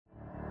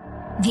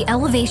The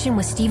Elevation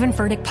with Stephen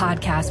Furtick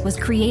podcast was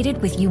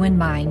created with you in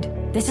mind.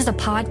 This is a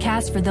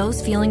podcast for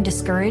those feeling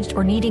discouraged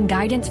or needing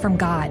guidance from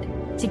God.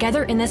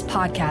 Together in this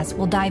podcast,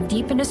 we'll dive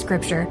deep into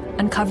Scripture,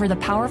 uncover the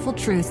powerful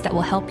truths that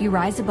will help you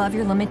rise above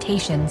your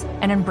limitations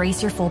and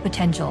embrace your full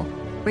potential.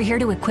 We're here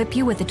to equip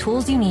you with the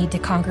tools you need to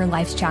conquer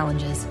life's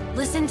challenges.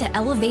 Listen to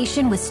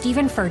Elevation with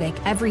Stephen Furtick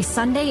every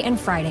Sunday and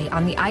Friday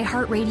on the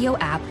iHeartRadio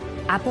app,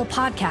 Apple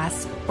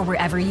Podcasts, or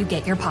wherever you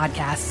get your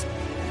podcasts.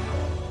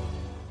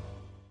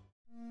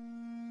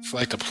 It's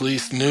like the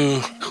police knew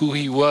who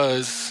he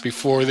was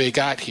before they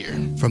got here.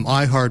 From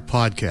iHeart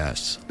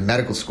Podcasts. The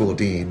medical school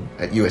dean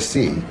at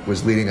USC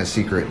was leading a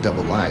secret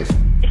double life.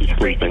 Is she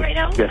breathing right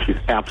now? Yes, she's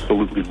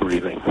absolutely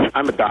breathing.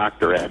 I'm a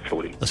doctor,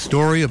 actually. A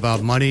story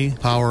about money,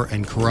 power,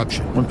 and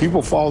corruption. When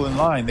people fall in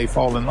line, they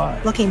fall in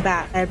line. Looking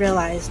back, I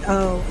realized,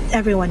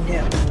 everyone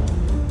knew.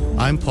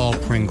 I'm Paul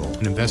Pringle,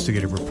 an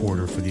investigative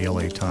reporter for the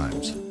LA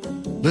Times.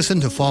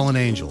 Listen to Fallen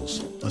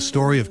Angels, a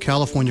story of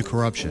California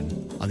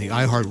corruption on the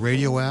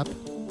iHeartRadio app,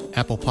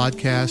 Apple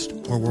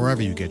Podcast, or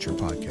wherever you get your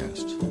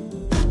podcasts.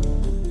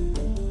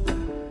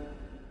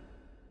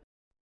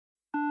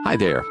 Hi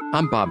there,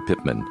 I'm Bob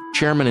Pittman,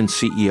 Chairman and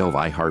CEO of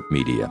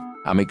iHeartMedia.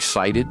 I'm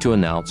excited to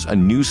announce a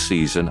new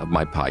season of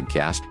my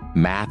podcast,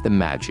 Math and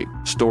Magic,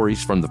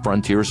 Stories from the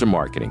Frontiers of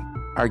Marketing.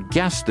 Our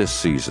guests this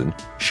season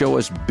show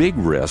us big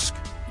risk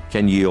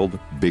can yield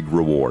big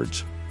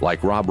rewards,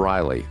 like Rob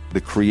Riley,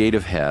 the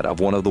creative head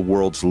of one of the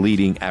world's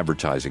leading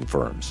advertising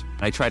firms.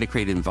 I try to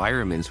create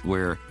environments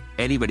where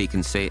anybody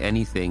can say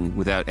anything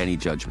without any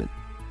judgment.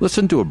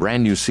 Listen to a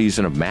brand new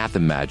season of Math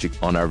and Magic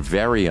on our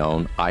very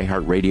own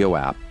iHeartRadio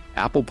app,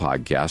 Apple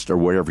Podcast, or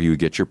wherever you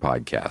get your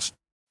podcast.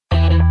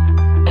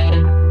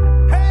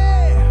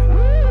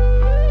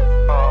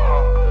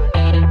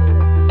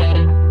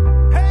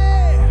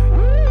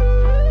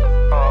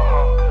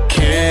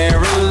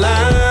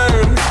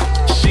 Caroline,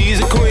 she's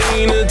a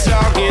queen of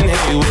talking.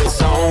 Hey,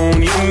 what's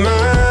on your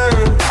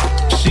mind?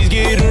 She's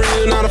getting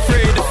real, not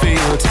afraid to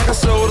feel. Talking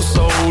soul to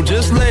soul,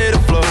 just let it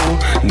flow.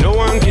 No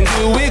one can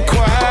do it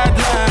quite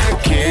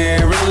like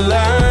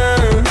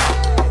Caroline.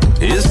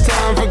 It's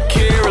time for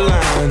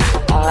Caroline.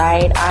 All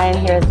right, I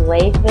am here with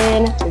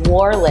Lathan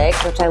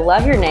Warlick, which I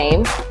love your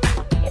name.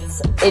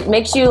 It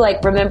makes you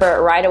remember it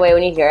right away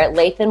when you hear it.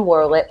 Lathan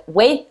Warlick.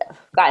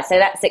 God, say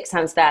that 6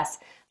 times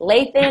fast.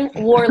 Lathan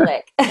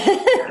Warlick.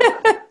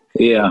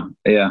 Yeah.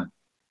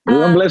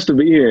 I'm blessed to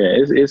be here.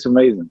 It's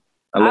amazing.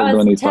 I love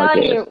doing these podcasts. I was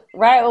telling you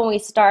right when we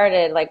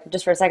started,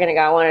 just for a second ago,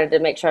 I wanted to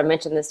make sure I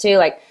mentioned this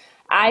too.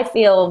 I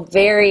feel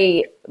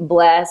very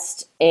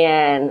blessed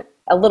and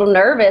a little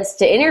nervous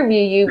to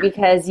interview you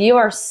because you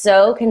are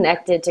so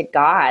connected to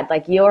God.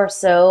 You are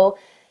so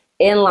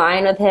in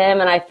line with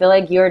him, and I feel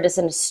like you're just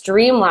in a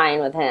streamline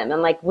with him.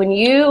 And when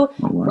you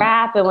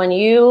rap and when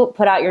you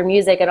put out your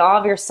music and all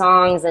of your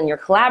songs and your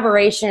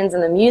collaborations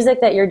and the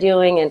music that you're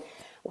doing and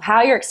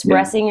how you're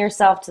expressing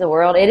yourself to the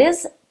world, it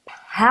is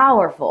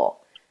powerful.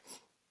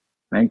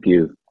 Thank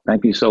you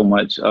so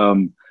much.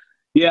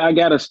 I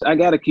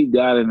gotta keep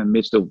God in the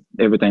midst of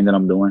everything that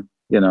I'm doing,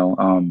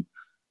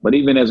 but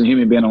even as a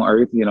human being on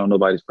earth,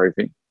 nobody's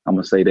perfect. I'm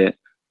gonna say that,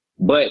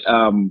 but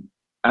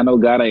I know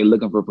God ain't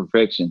looking for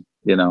perfection.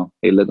 He's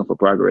looking for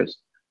progress.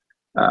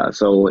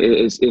 So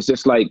it's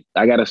just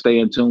I got to stay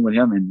in tune with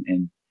him,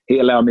 and he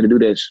allowed me to do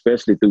that,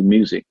 especially through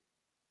music.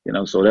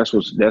 So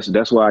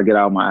that's where I get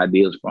all my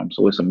ideas from.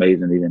 So it's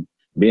amazing even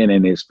being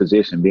in this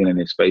position, being in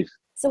this space.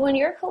 So when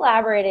you're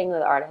collaborating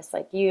with artists,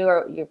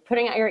 you're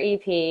putting out your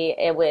EP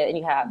and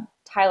you have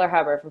Tyler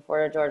Hubbard from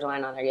Florida Georgia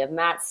Line on there, you have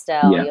Matt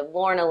Stell, you have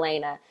Lauren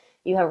Elena,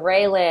 you have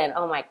Ray Lynn.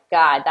 Oh my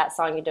God, that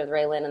song you did with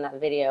Ray Lynn in that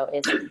video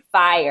is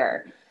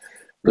fire.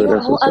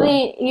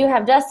 You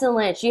have Dustin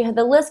Lynch.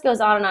 The list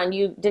goes on and on.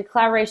 You did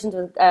collaborations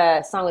with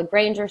a song with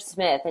Granger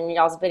Smith, and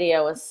y'all's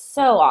video was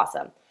so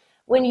awesome.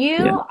 When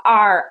you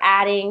are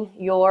adding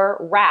your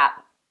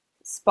rap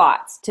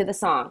spots to the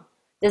song,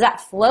 does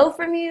that flow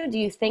from you? Do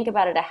you think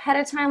about it ahead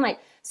of time?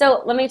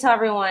 So let me tell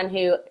everyone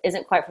who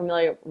isn't quite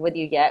familiar with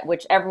you yet,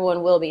 which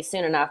everyone will be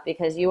soon enough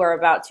because you are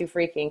about to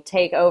freaking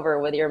take over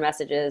with your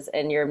messages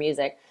and your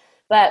music.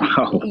 But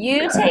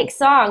take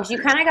songs. You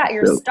kind of got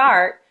your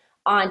start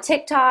on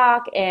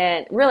TikTok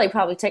and really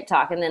probably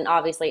TikTok, and then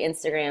obviously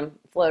Instagram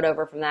flowed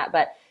over from that.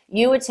 But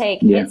you would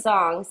take hit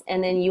songs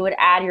and then you would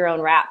add your own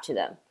rap to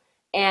them.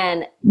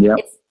 And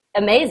it's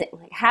amazing.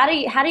 How do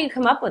you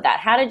come up with that?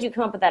 How did you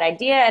come up with that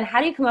idea, and how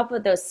do you come up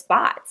with those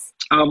spots?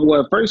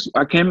 Well, first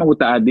I came up with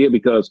the idea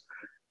because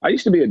I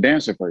used to be a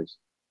dancer first.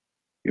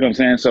 You know what I'm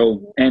saying?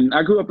 So, and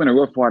I grew up in a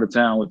rough part of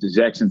town, which is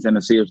Jackson,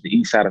 Tennessee. It was the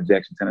east side of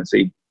Jackson,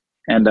 Tennessee.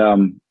 And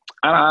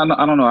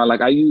I don't know.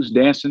 I use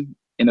dancing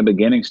in the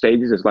beginning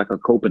stages as a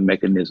coping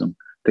mechanism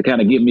to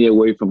kind of get me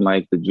away from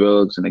the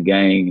drugs and the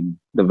gang and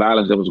the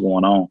violence that was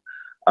going on.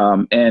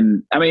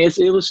 And I mean,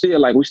 it was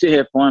still we still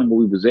had fun where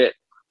we was at,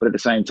 but at the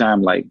same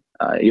time,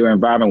 your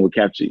environment would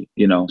capture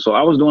you, So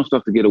I was doing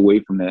stuff to get away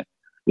from that,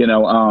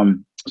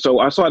 So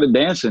I started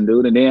dancing,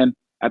 dude. And then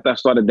after I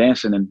started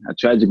dancing and a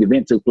tragic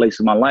event took place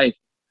in my life,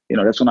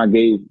 that's when I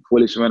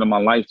fully surrendered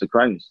my life to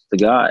Christ, to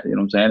God, you know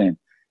what I'm saying?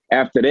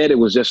 after that, it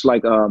was just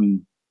like,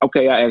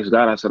 okay, I asked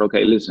God, I said,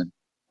 okay, listen,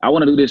 I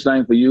want to do this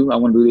thing for you. I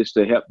want to do this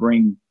to help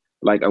bring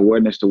like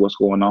awareness to what's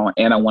going on.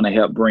 And I want to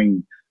help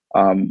bring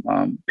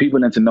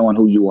people into knowing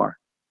who you are.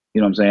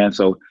 You know what I'm saying?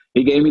 So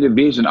he gave me the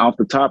vision off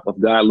the top of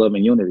God, love,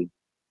 and unity.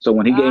 So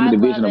when he gave me the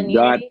vision of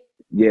God,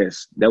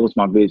 yes, that was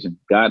my vision,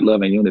 God,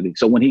 love, and unity.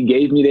 So when he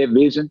gave me that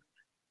vision,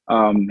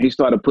 he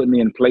started putting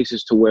me in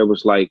places to where it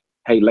was like,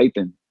 hey,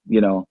 Lathan,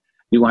 you know,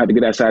 you're going to have to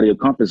get outside of your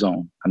comfort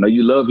zone. I know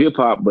you love hip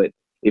hop, but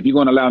if you're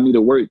going to allow me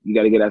to work, you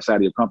got to get outside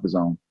of your comfort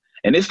zone.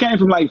 And this came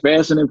from like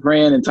fasting and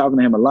praying and talking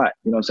to him a lot,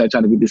 you know what I'm saying,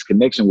 trying to get this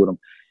connection with him.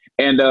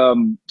 And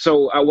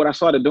what I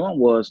started doing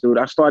was, dude,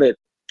 I started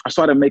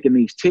making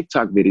these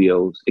TikTok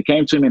videos. It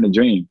came to me in a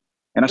dream.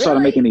 And I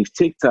started making these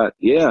TikTok.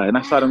 Yeah. And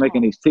I started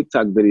making these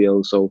TikTok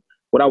videos. So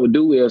what I would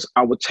do is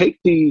I would take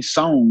these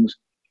songs.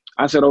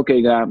 I said,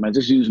 okay, God, man,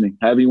 just use me.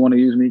 However you want to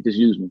use me, just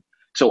use me.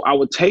 So I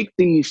would take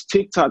these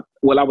I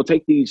would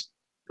take these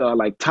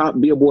like top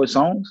Billboard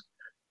songs,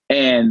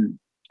 and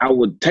I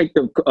would take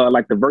the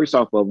verse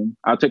off of them.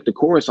 I'll take the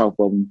chorus off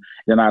of them.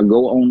 Then I'll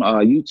go on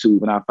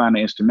YouTube and I'll find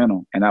the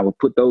instrumental, and I would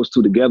put those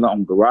two together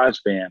on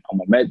GarageBand on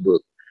my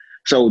MacBook.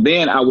 So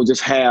then I would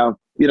just have,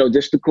 you know,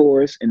 just the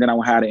chorus, and then I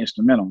would have the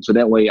instrumental. So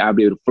that way I'll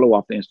be able to flow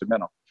off the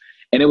instrumental.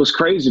 And it was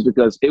crazy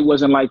because it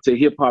wasn't like to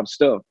hip hop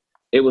stuff.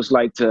 It was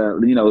like to,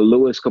 you know,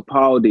 Louis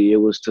Capaldi. It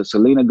was to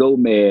Selena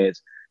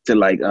Gomez, to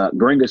like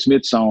Gringo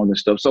Smith songs and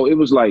stuff. So it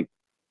was like,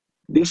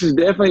 this is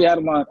definitely out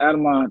of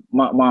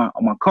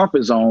my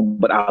comfort zone,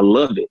 but I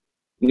loved it.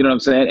 You know what I'm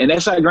saying? And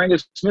that's how Gringo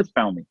Smith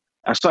found me.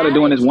 I started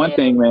doing this one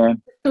thing,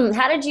 man.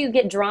 How did you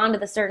get drawn to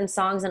the certain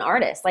songs and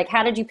artists? Like,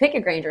 how did you pick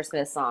a Granger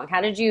Smith song?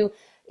 How did you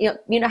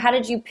how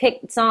did you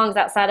pick songs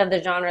outside of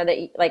the genre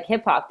that like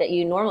hip hop that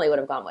you normally would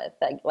have gone with,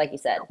 like you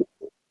said?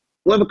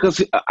 Well,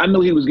 because I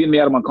knew he was getting me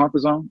out of my comfort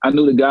zone. I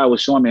knew the guy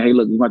was showing me, hey,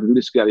 look, you want to do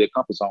this, you got to get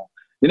comfort zone.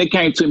 Then it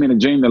came to me in a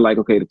dream that like,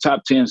 okay, the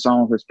top 10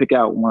 songs, let's pick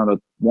out one of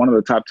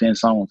the top 10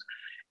 songs.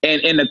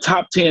 And in the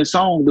top 10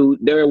 song, dude,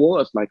 there it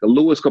was, like a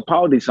Louis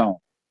Capaldi song.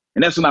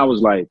 And that's when I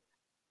was like,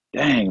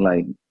 dang,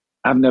 like,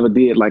 I've never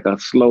did like a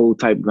slow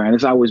type grind.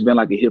 It's always been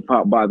like a hip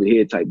hop bob your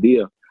head type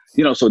deal.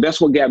 You know, so that's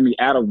what got me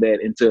out of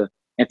that into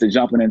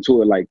jumping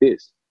into it like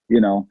this,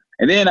 you know.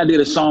 And then I did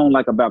a song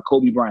like about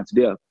Kobe Bryant's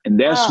death. And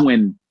that's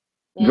when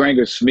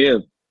Granger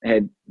Smith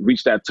had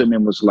reached out to me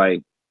and was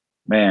like,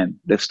 man,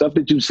 the stuff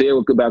that you said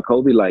about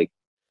Kobe, like,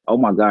 oh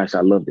my gosh,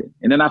 I loved it.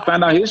 And then I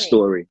found out his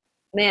story.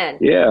 Man,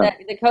 yeah,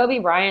 the Kobe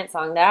Bryant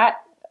song, that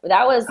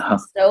was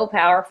so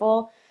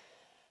powerful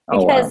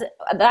because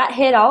that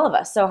hit all of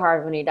us so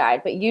hard when he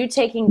died. But you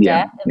taking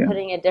death and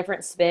putting a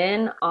different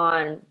spin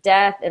on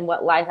death and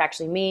what life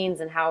actually means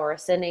and how we're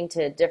ascending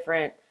to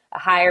a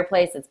higher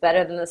place that's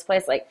better than this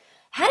place. Like,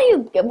 where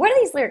do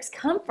these lyrics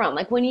come from?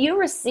 Like, when you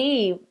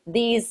receive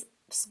these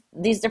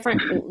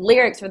different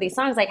lyrics for these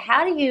songs, like,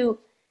 how do you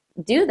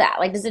do that?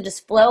 Like, does it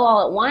just flow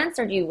all at once,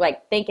 or do you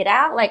like think it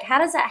out? Like, how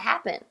does that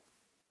happen?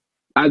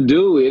 I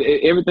do.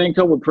 Everything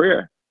comes with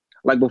prayer.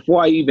 Like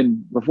before I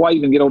even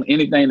get on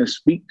anything to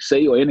speak,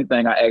 say, or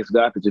anything, I ask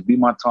God to just be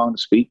my tongue to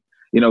speak.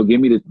 You know,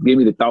 give me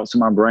the thoughts in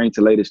my brain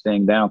to lay this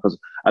thing down. Because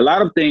a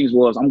lot of things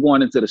was I'm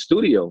going into the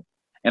studio,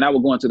 and I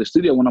would go into the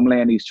studio when I'm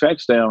laying these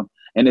tracks down,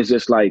 and it's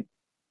just like,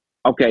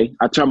 okay,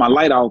 I turn my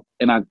light off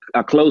and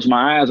I close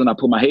my eyes and I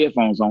put my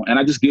headphones on and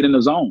I just get in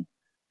the zone.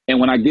 And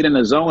when I get in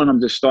the zone and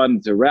I'm just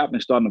starting to rap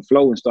and starting to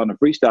flow and starting to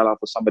freestyle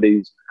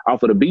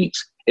off of the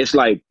beats, it's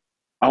like,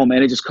 oh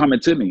man, it's just coming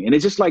to me. And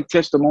it's just like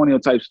testimonial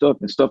type stuff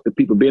and stuff that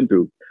people been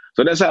through.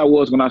 So that's how it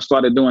was when I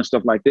started doing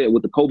stuff like that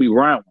with the Kobe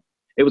Bryant one.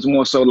 It was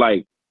more so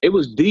like, it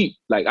was deep.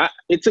 Like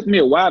it took me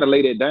a while to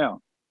lay that down.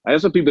 Like,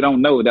 that's what people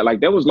don't know, that like,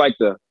 that was like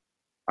that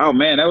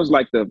was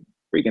like the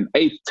freaking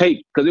 8th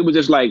take. Cause it was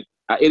just like,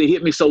 it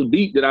hit me so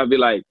deep that I'd be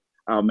like,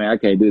 oh man, I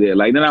can't do that.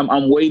 Like then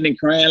I'm waiting and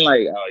crying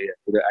like, oh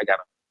yeah,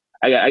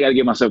 I gotta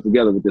get myself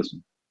together with this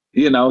one.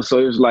 You know, so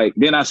it was like,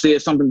 then I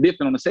said something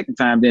different on the second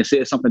time, then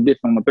said something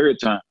different on the third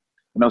time.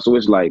 You know, so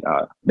it's like,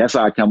 that's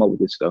how I come up with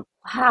this stuff.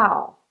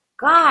 Wow.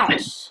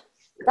 Gosh,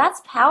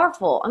 that's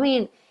powerful. I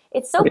mean,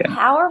 it's so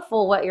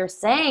powerful what you're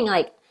saying.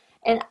 Like,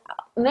 and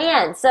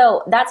man,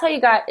 so that's how you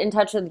got in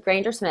touch with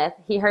Granger Smith.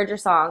 He heard your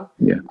song,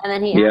 and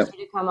then he asked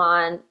you to come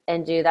on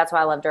and do That's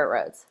Why I Love Dirt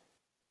Roads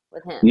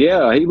with him.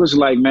 Yeah, he was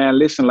like, man,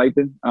 listen,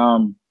 Lathan,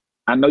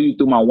 I know you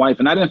through my wife.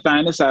 And I didn't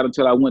find this out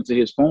until I went to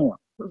his farm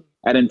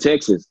out in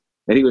Texas.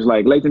 And he was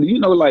like, Lathan, do you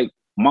know, like,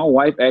 my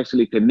wife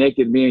actually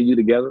connected me and you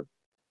together?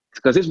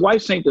 Because his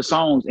wife sang the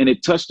songs and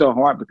it touched her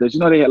heart because, you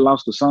know, they had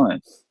lost a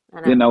son,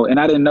 you know, and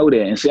I didn't know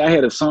that. And see, I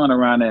had a son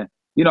around that,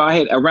 you know,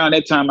 around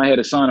that time, I had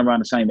a son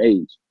around the same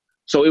age.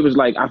 So it was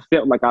like, I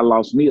felt like I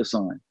lost me a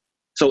son.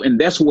 So, and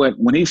that's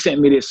when he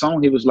sent me this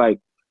song, he was like,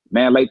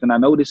 man, Lathan, I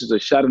know this is a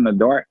shot in the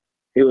dark.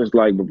 He was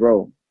like, but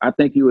bro, I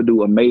think you would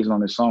do amazing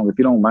on this song. If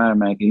you don't mind,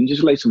 man, can you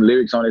just lay some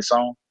lyrics on this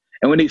song?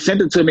 And when he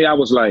sent it to me, I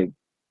was like,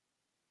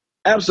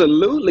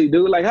 absolutely,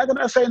 dude. Like, how can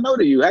I say no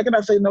to you? How can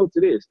I say no to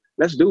this?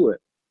 Let's do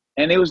it.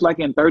 And it was like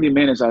in 30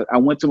 minutes, I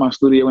went to my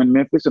studio in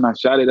Memphis and I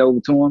shot it over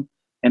to them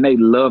and they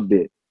loved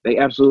it. They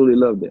absolutely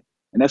loved it.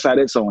 And that's how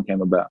that song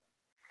came about.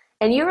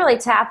 And you really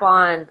tap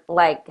on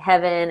like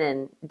heaven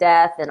and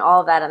death and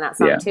all of that in that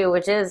song too,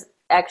 which is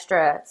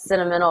extra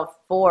sentimental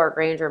for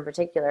Granger in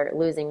particular,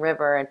 Losing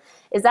River. And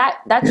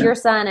that's your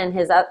son and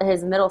his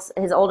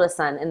oldest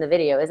son in the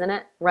video, isn't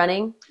it?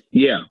 Running?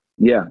 Yep.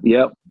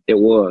 It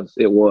was.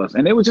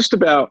 And it was just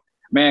about,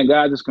 man,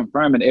 God just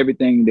confirming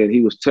everything that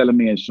he was telling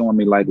me and showing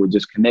me, like, with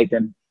just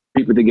connecting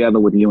people together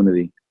with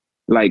unity.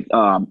 Like,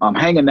 I'm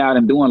hanging out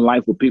and doing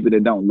life with people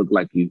that don't look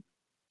like you.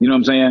 You know what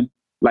I'm saying?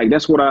 Like,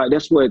 that's why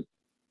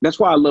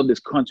I love this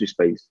country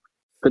space,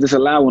 because it's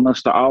allowing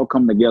us to all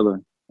come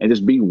together and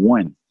just be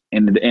one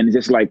and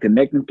just like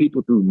connecting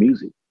people through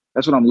music.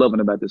 That's what I'm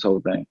loving about this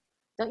whole thing.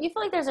 Don't you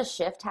feel like there's a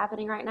shift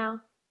happening right now?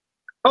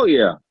 Oh,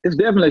 yeah. It's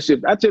definitely a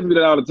shift. I tell people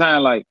that all the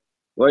time, like,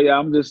 well,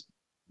 yeah,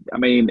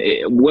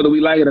 whether we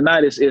like it or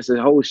not, it's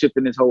a whole shift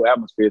in this whole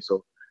atmosphere.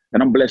 So,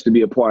 and I'm blessed to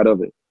be a part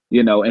of it,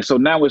 you know? And so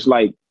now it's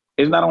like,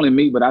 it's not only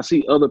me, but I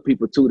see other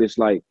people too that's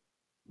like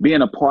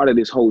being a part of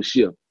this whole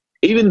shift.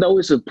 Even though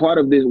it's a part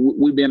of this,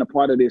 we being a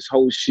part of this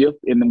whole shift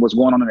and what's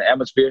going on in the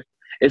atmosphere,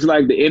 it's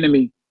like the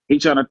enemy,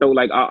 he's trying to throw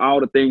like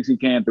all the things he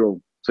can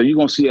throw. So you're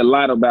going to see a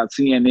lot about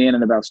CNN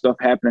and about stuff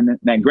happening.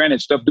 Now,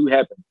 granted, stuff do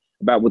happen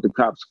about with the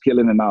cops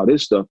killing and all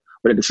this stuff.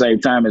 But at the same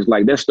time, it's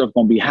like that stuff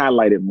going to be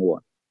highlighted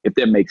more, if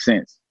that makes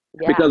sense.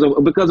 Yeah.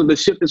 Because of the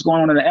shift that's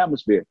going on in the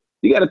atmosphere.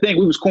 You got to think,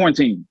 we was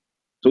quarantined.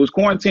 So it was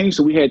quarantined,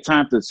 so we had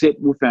time to sit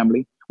with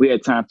family. We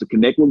had time to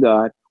connect with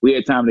God. We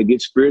had time to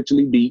get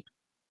spiritually deep.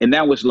 And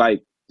that was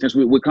like, since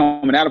we're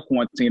coming out of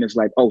quarantine, it's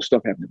like, oh,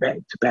 stuff happened back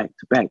to back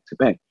to back to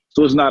back.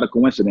 So it's not a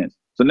coincidence.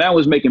 So now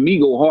it's making me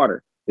go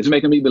harder. It's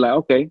making me be like,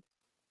 okay,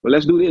 well,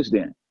 let's do this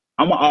then.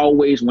 I'm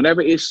always,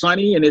 whenever it's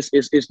sunny and it's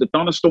the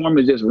thunderstorm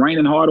is just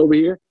raining hard over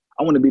here,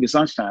 I want to be the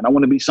sunshine. I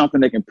want to be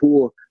something that can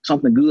pull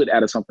something good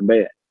out of something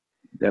bad.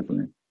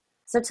 Definitely.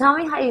 So tell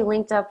me how you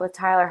linked up with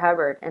Tyler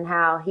Hubbard and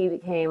how he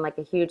became like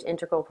a huge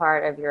integral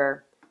part of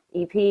your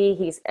EP.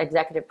 He's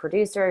executive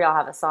producer. Y'all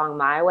have a song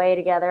My Way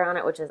together on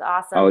it, which is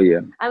awesome. Oh,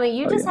 yeah. I mean,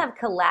 you just have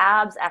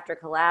collabs after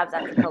collabs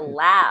after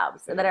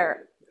collabs that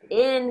are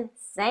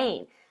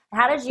insane.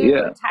 How did you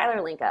and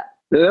Tyler link up?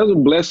 That was a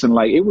blessing.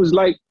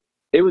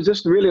 It was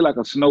just really like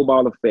a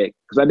snowball effect,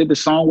 because I did the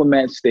song with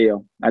Matt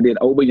Stell. I did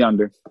Over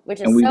Yonder.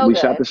 Which is and we good.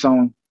 Shot the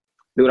song.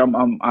 Dude,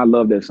 I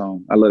love that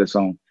song. I love that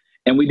song.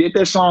 And we did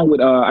that song with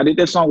I did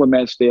that song with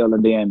Matt Stell,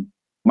 and then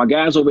my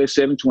guys over at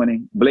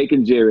 720, Blake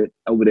and Jared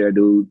over there,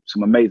 dude,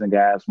 some amazing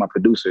guys, my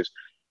producers.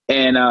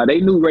 And they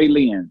knew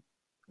Raylene.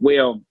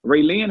 Well,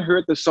 Raylene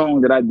heard the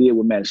song that I did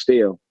with Matt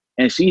Stell,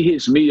 and she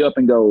hits me up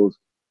and goes,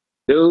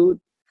 dude,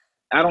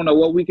 I don't know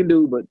what we can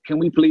do, but can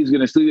we please get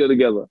in the studio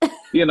together?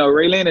 You know,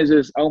 Raylene is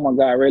just, oh my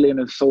God,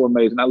 Raylene is so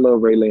amazing. I love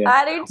Raylene.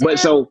 I do too. But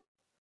so,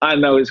 I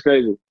know, it's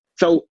crazy.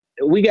 So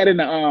we got in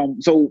the,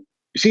 so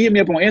she hit me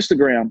up on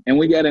Instagram, and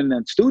we got in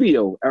the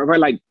studio. Right,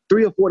 like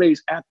 3 or 4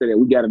 days after that,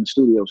 we got in the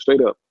studio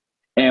straight up.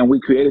 And we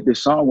created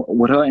this song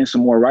with her and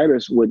some more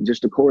writers with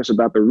just the chorus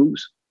about the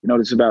roots. You know,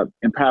 it's about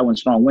empowering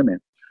strong women.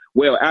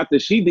 Well, after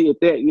she did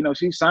that, you know,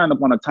 she signed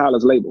up on a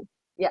Tyler's label.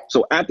 Yeah.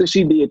 So after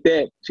she did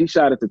that, she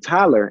shot it to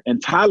Tyler,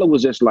 and Tyler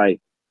was just like,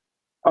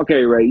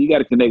 okay, Ray, you got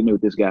to connect me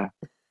with this guy.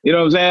 You know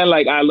what I'm saying?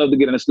 Like, I love to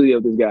get in the studio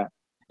with this guy.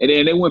 And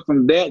then it went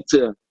from that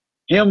to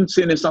him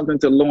sending something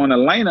to Lauren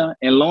Elena,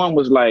 and Lauren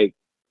was like,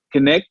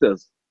 connect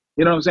us.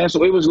 You know what I'm saying?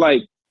 So it was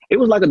like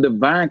a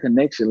divine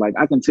connection. Like,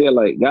 I can tell,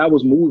 like, God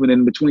was moving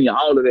in between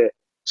all of that.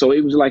 So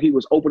it was like he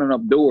was opening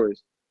up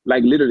doors,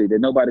 like literally, that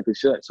nobody could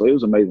shut. So it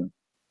was amazing.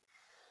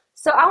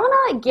 So I want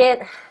to like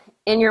get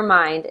in your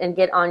mind and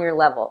get on your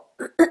level.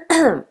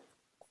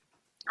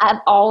 I've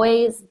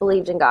always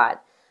believed in God.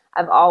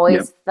 I've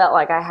always felt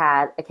like I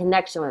had a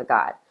connection with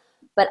God.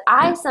 But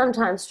I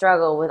sometimes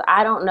struggle with,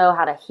 I don't know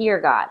how to hear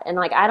God. And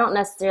like, I don't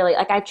necessarily,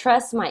 like, I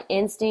trust my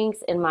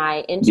instincts and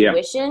my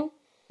intuition.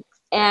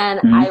 And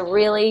I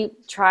really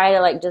try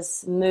to like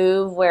just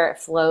move where it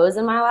flows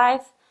in my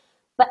life.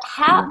 But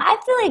how, I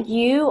feel like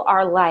you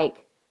are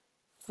like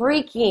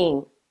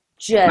freaking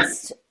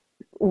just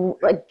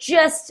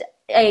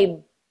a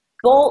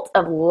bolt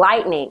of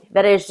lightning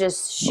that is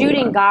just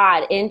shooting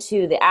God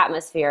into the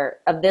atmosphere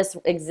of this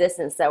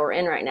existence that we're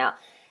in right now.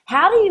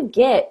 How do you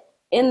get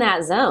in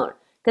that zone?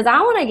 Because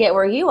I want to get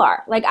where you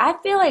are. Like, I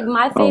feel like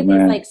my faith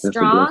is like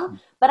strong,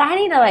 but I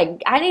need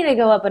to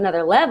go up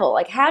another level.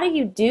 Like, how do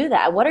you do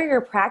that? What are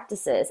your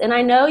practices? And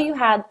I know you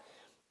had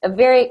a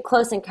very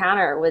close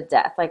encounter with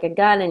death, like a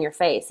gun in your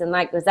face. And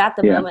like, was that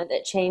the moment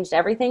that changed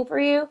everything for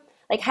you?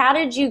 Like, how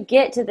did you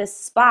get to this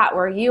spot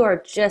where you are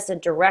just a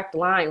direct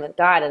line with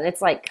God and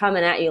it's like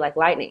coming at you like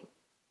lightning?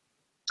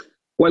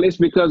 Well, it's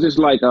because it's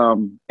like,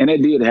 and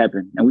it did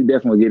happen, and we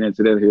definitely get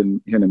into that here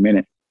in a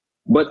minute.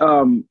 But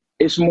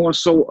it's more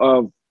so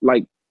of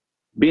like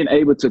being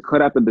able to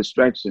cut out the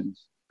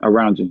distractions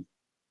around you,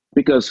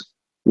 because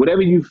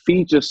whatever you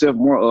feed yourself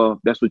more of,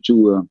 that's what you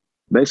will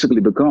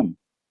basically become,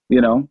 you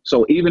know?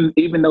 So even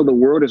though the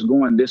world is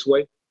going this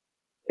way,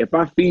 if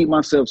I feed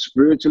myself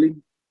spiritually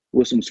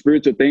with some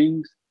spiritual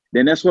things,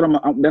 then that's what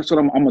I'm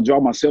gonna draw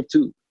myself to.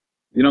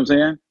 You know what I'm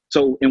saying?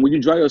 So, and when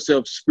you draw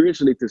yourself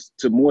spiritually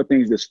to more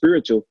things that's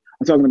spiritual,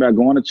 I'm talking about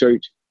going to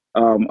church,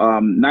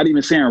 Not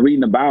even saying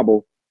reading the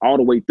Bible all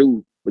the way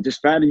through, but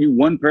just finding you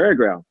one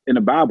paragraph in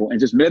the Bible and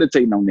just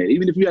meditating on that.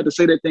 Even if you have to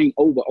say that thing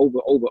over in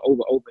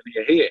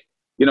your head,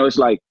 it's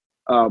like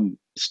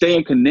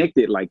staying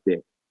connected like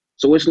that.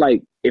 So it's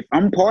like, if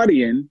I'm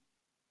partying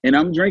and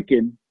I'm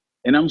drinking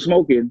and I'm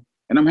smoking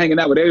and I'm hanging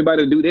out with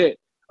everybody to do that,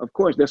 of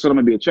course, that's what I'm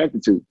gonna be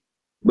attracted to.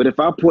 But if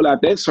I pull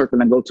out that circle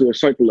and go to a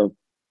circle of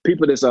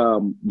people that's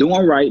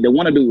doing right, that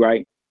want to do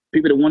right,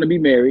 people that want to be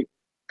married,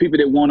 people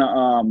that want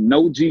to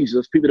know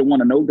Jesus, people that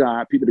want to know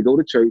God, people that go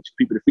to church,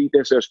 people that feed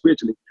themselves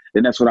spiritually,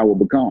 then that's what I will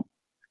become.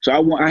 So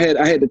I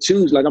had to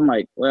choose. Like, I'm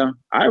like, well,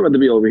 I'd rather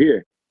be over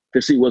here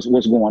to see what's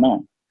going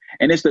on.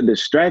 And it's the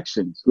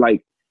distractions.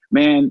 Like,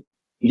 man,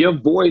 your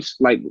voice,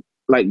 like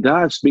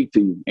God speak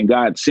to you and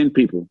God send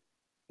people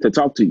to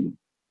talk to you.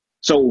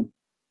 So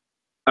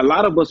a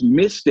lot of us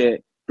miss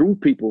that through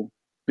people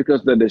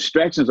because the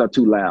distractions are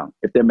too loud,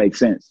 if that makes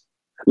sense.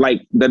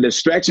 Like, the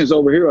distractions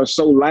over here are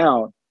so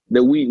loud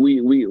that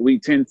we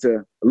tend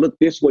to look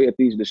this way at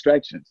these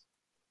distractions.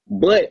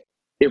 But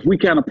if we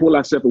kind of pull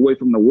ourselves away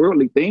from the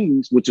worldly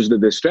things, which is the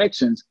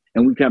distractions,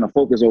 and we kind of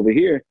focus over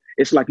here,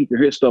 it's like you can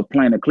hear stuff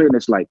playing and clear, and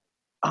it's like,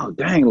 oh,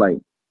 dang, like,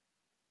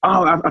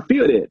 oh, I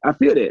feel that. I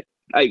feel that.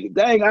 Like,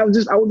 dang, I was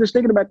just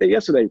thinking about that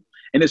yesterday.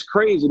 And it's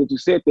crazy that you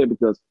said that,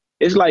 because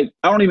it's like,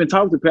 I don't even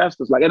talk to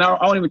pastors, like, and I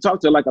don't even talk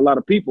to like a lot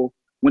of people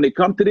when they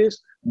come to this,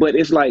 but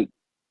it's like,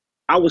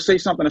 I would say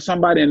something to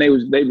somebody and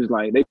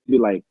they'd be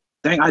like,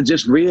 dang, I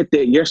just read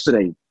that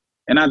yesterday.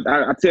 And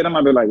I tell them,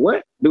 I'd be like,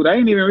 what? Dude, I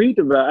ain't even read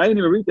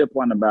that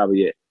part in the Bible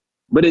yet.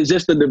 But it's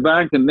just the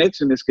divine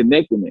connection that's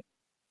connecting it.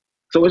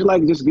 So it's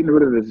like just getting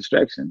rid of the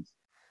distractions.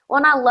 Well,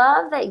 and I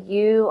love that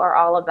you are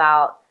all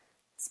about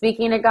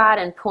speaking to God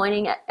and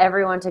pointing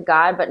everyone to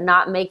God, but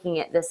not making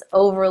it this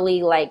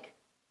overly like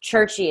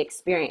churchy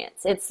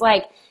experience. It's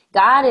like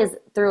God is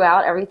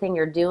throughout everything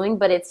you're doing,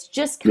 but it's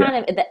just kind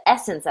of the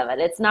essence of it.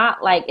 It's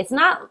not like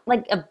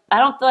I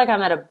don't feel like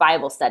I'm at a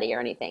Bible study or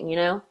anything,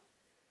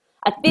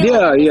 I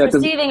feel like it's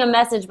receiving a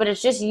message, but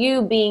it's just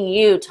you being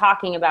you,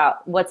 talking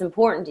about what's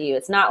important to you.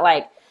 It's not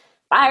like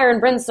fire and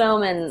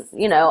brimstone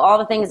and, all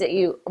the things that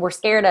you were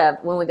scared of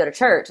when we go to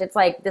church. It's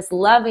like this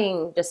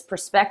loving just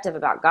perspective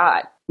about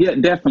God. Yeah,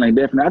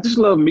 definitely. I just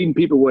love meeting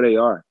people where they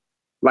are.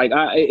 Like,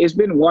 it's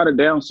been watered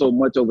down so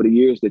much over the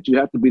years that you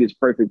have to be this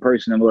perfect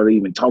person in order to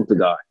even talk to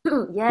God. Yes.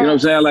 You know what I'm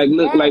saying? Like,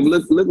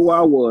 look where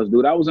I was,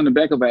 dude. I was in the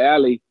back of an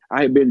alley.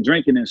 I had been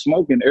drinking and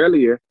smoking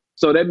earlier.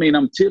 So that means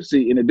I'm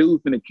tipsy and the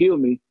dude finna kill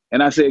me.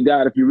 And I said,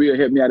 God, if you real,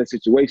 help me out of the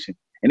situation.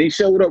 And he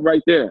showed up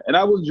right there. And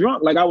I was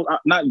drunk. Like, I was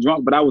not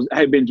drunk, but I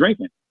had been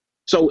drinking.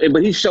 So,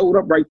 but he showed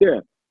up right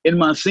there in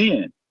my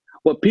sin.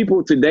 But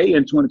people today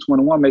in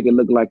 2021 make it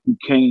look like you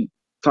can't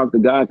talk to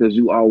God because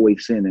you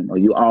always sinning or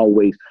you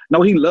always.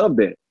 No, he loved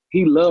that.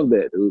 He loved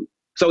that, dude.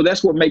 So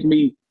that's what make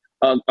me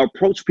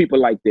approach people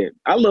like that.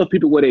 I love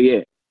people where they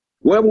at.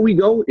 Wherever we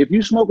go, if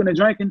you smoking and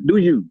drinking, do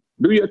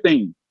your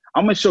thing.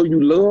 I'm going to show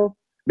you love.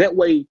 That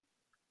way,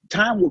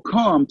 time will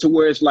come to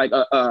where it's like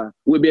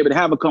we'll be able to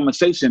have a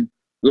conversation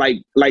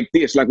like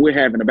this, like we're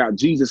having about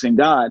Jesus and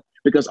God,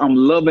 because I'm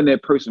loving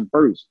that person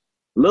first.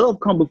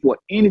 Love comes before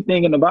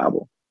anything in the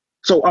Bible.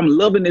 So I'm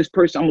loving this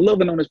person. I'm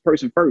loving on this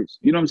person first.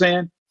 You know what I'm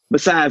saying?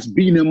 Besides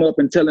beating them up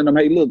and telling them,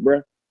 hey, look, bro,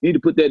 you need to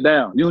put that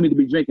down. You don't need to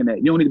be drinking that.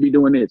 You don't need to be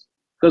doing this.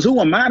 Because who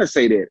am I to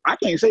say that? I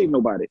can't save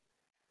nobody.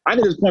 I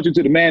can just point you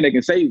to the man that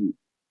can save you.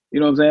 You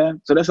know what I'm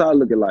saying? So that's how I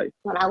look at life.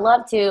 And I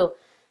love to,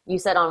 you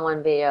said on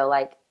one video,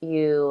 like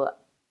you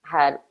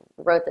had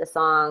wrote this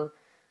song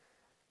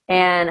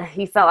and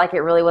you felt like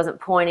it really wasn't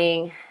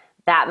pointing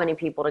that many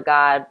people to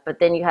God. But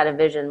then you had a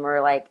vision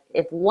where like,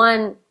 if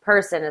one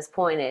person is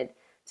pointed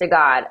to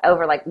God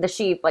over like the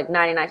sheep, like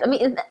 99. I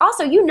mean,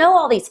 also,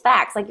 all these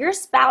facts, like you're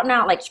spouting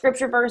out like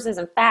scripture verses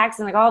and facts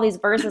and like all these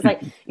verses,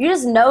 like you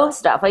just know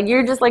stuff. Like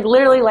you're just like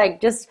literally like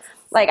just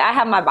like I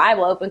have my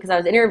Bible open because I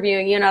was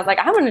interviewing you and I was like,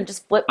 I'm going to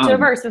just flip to a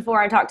verse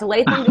before I talk to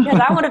Lathan because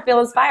I want to feel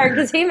inspired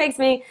because he makes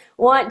me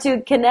want to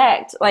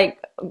connect.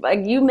 Like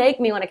you make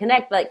me want to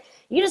connect. Like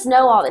you just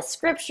know all this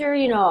scripture,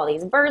 all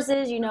these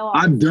verses,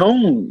 I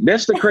don't.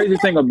 That's the crazy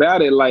thing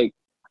about it. Like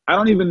I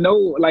don't even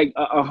know like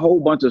a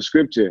whole bunch of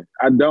scripture.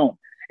 I don't.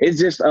 It's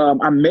just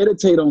I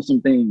meditate on some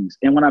things.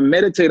 And when I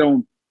meditate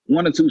on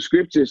one or two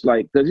scriptures,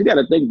 like, because you got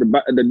to think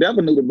the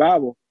devil knew the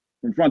Bible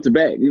from front to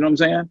back. You know what I'm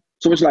saying?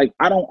 So it's like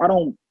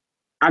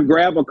I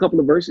grab a couple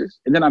of verses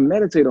and then I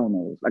meditate on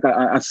those. Like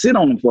I sit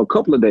on them for a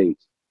couple of days.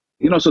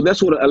 So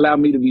that's what allowed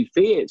me to be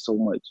fed so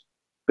much.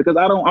 Because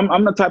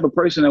I'm the type of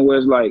person that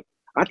was like,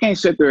 I can't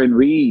sit there and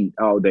read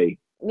all day.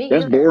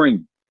 That's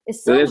boring.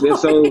 It's so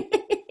boring.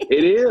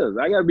 It is.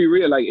 I gotta be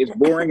real. Like it's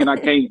boring and I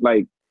can't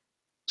like.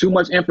 Too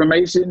much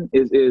information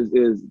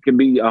can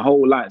be a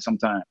whole lot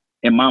sometimes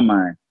in my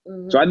mind.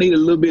 Mm-hmm. So I need a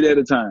little bit at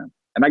a time.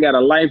 And I got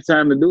a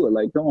lifetime to do it.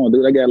 Like, come on,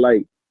 dude, I got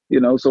like,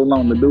 so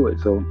long to do it.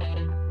 So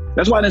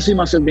that's why I didn't see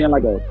myself being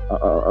like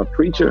a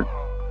preacher.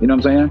 You know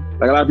what I'm saying?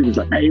 Like a lot of people's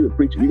like, man, you're a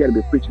preacher. You got to be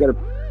a preacher.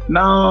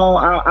 No,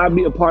 I'll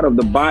be a part of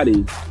the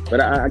body, but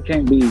I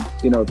can't be,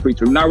 a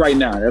preacher. Not right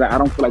now. I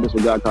don't feel like that's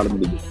what God called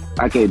me to do.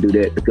 I can't do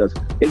that, because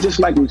it's just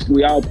like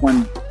we all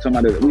point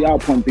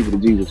people to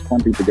Jesus,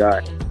 point people to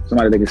God,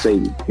 somebody that can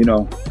save you, you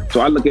know?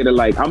 So I look at it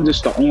like I'm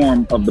just the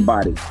arm of the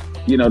body.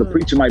 You know, the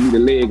preacher might be the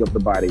leg of the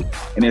body,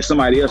 and then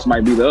somebody else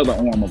might be the other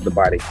arm of the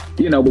body,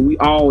 you know, but we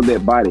all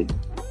that body.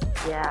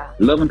 Yeah.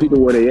 Loving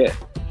people where they at.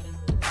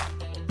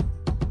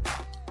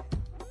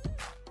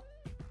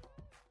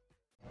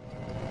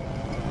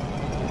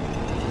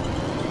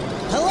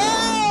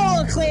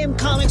 Acclaimed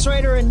comics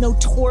writer and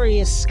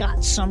notorious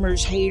Scott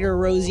Summers hater,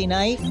 Rosie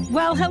Knight.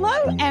 Well,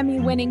 hello,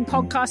 Emmy-winning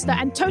podcaster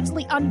and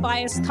totally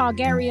unbiased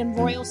Targaryen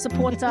royal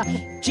supporter,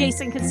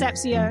 Jason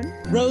Concepcion.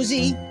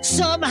 Rosie,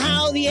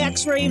 somehow the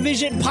X-Ray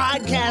Vision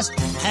podcast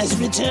has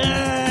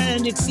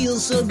returned. It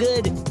feels so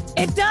good.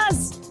 It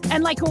does.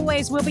 And like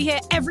always, we'll be here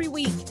every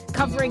week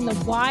covering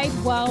the wide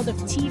world of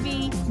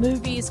TV,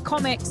 movies,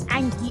 comics,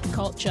 and geek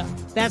culture.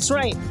 That's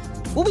right.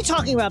 We'll be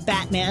talking about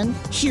Batman,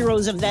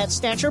 heroes of that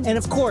stature, and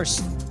of course,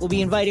 we'll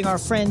be inviting our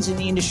friends in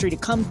the industry to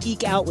come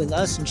geek out with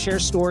us and share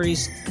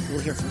stories.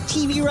 We'll hear from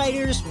TV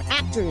writers, from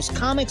actors,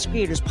 comics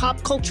creators,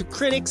 pop culture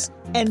critics,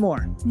 and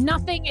more.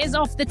 Nothing is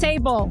off the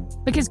table,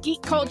 because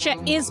geek culture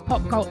is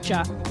pop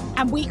culture,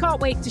 and we can't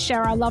wait to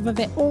share our love of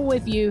it all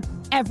with you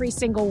every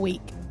single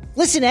week.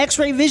 Listen to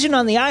X-Ray Vision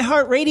on the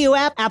iHeartRadio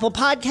app, Apple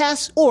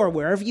Podcasts, or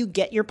wherever you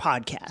get your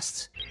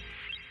podcasts.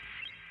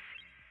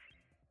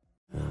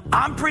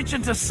 I'm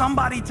preaching to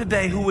somebody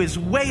today who is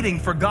waiting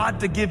for God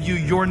to give you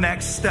your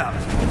next step.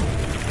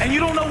 And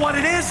you don't know what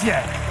it is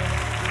yet.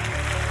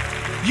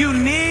 You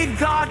need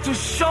God to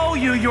show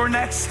you your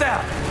next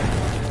step.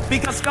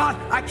 Because God,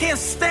 I can't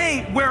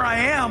stay where I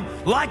am,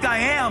 like I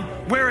am,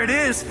 where it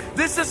is.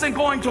 This isn't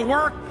going to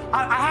work.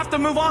 I have to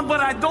move on, but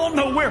I don't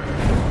know where.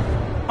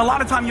 A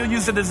lot of time you'll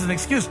use it as an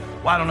excuse.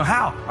 Well, I don't know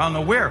how. I don't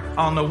know where.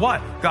 I don't know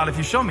what. God, if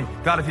you show me.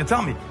 God, if you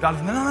tell me. God,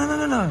 if...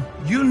 No.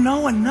 You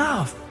know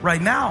enough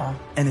right now.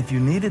 And if you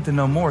needed to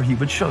know more, he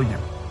would show you.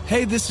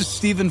 Hey, this is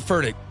Stephen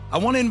Furtick. I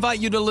want to invite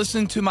you to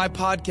listen to my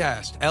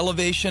podcast,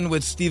 Elevation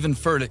with Stephen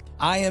Furtick.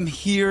 I am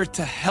here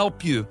to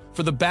help you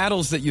for the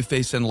battles that you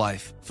face in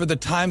life, for the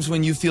times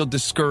when you feel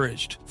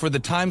discouraged, for the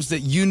times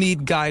that you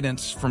need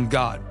guidance from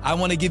God. I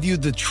want to give you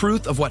the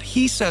truth of what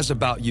he says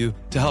about you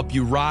to help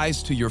you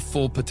rise to your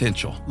full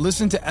potential.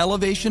 Listen to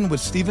Elevation with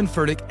Stephen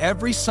Furtick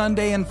every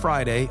Sunday and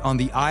Friday on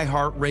the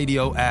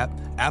iHeartRadio app,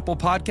 Apple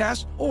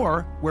Podcasts,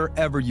 or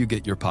wherever you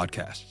get your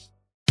podcasts.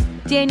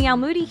 Danielle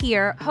Moody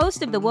here,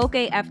 host of the Woke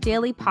AF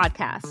Daily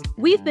podcast.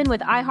 We've been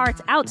with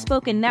iHeart's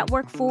Outspoken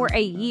Network for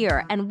a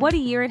year, and what a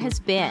year it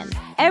has been.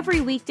 Every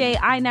weekday,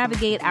 I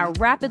navigate our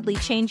rapidly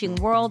changing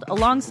world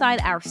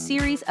alongside our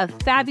series of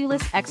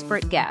fabulous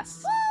expert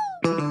guests.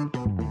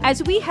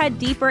 As we head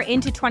deeper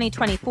into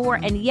 2024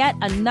 and yet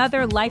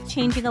another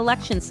life-changing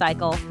election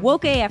cycle,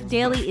 Woke AF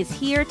Daily is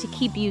here to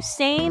keep you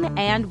sane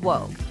and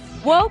woke.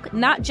 Woke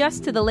not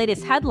just to the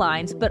latest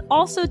headlines, but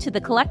also to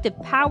the collective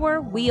power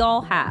we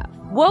all have.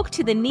 Woke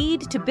to the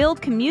need to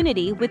build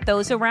community with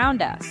those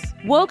around us.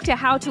 Woke to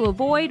how to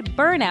avoid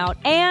burnout,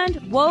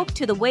 and woke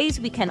to the ways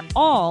we can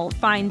all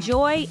find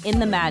joy in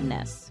the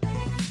madness.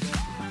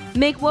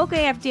 Make Woke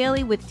AF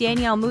Daily with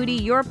Danielle Moody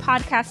your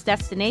podcast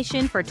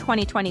destination for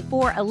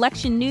 2024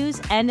 election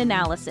news and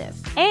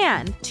analysis.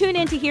 And tune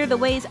in to hear the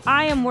ways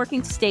I am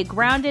working to stay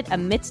grounded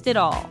amidst it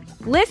all.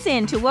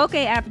 Listen to Woke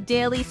AF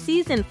Daily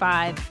Season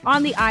 5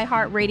 on the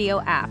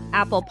iHeartRadio app,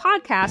 Apple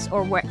Podcasts,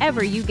 or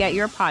wherever you get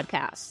your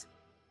podcasts.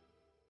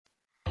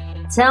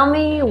 Tell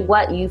me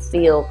what you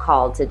feel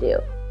called to do.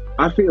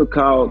 I feel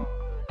called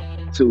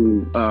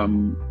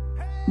to,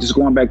 just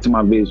going back to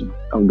my vision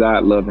of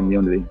God, love, and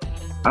unity.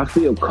 I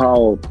feel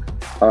called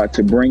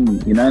to bring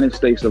the United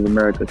States of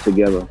America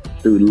together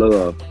through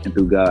love and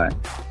through God.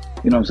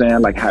 You know what I'm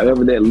saying? Like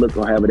however that look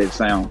or however that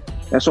sound.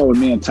 That's why with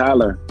me and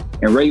Tyler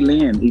and Ray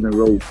Lynn even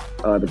wrote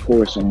the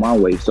chorus on My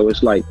Way. So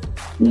it's like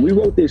when we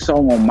wrote this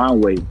song on My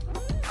Way,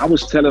 I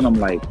was telling them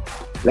like,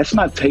 let's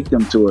not take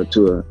them to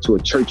a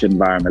church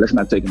environment. Let's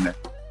not take them there.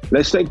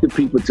 Let's take the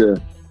people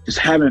to just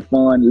having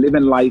fun,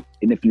 living life.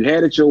 And if you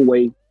had it your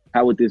way,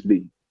 how would this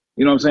be?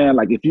 You know what I'm saying?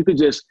 Like if you could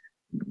just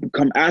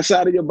come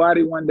outside of your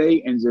body one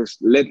day and just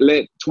let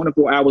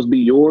 24 hours be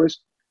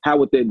yours, how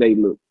would that day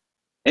look?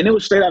 And it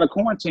was straight out of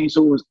quarantine,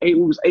 so we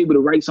was able to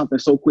write something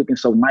so quick and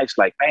so nice.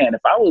 Like, man,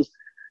 if I was,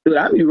 dude,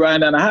 I'd be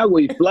riding down the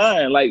highway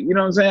flying. Like, you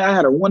know what I'm saying? I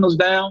had our windows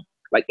down.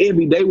 Like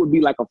every day would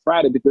be like a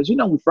Friday because you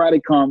know when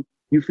Friday come,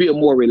 you feel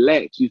more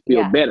relaxed, you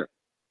feel better.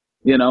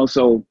 You know,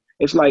 so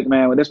it's like,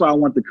 man, that's why I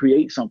want to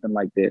create something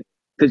like that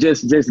to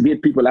just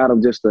get people out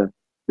of just the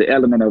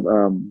element of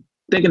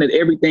thinking that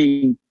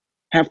everything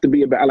have to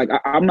be about, like,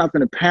 I'm not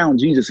going to pound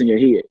Jesus in your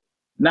head.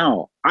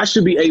 No, I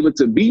should be able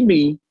to be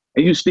me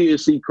and you still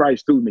see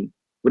Christ through me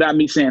without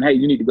me saying, hey,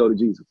 you need to go to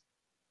Jesus.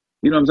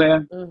 You know what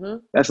I'm saying? Mm-hmm.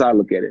 That's how I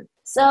look at it.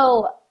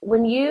 So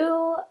when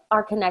you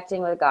are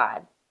connecting with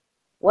God,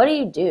 what do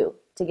you do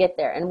to get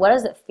there? And what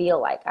does it feel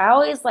like? I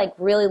always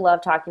really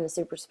love talking to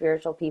super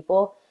spiritual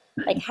people.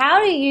 Like, how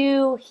do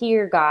you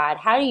hear God?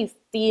 How do you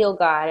feel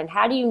God? And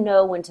how do you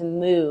know when to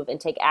move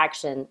and take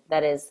action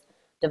that is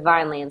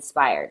divinely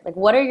inspired? Like,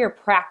 what are your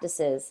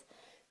practices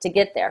to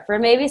get there. For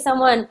maybe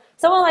someone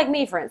like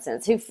me, for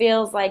instance, who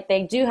feels like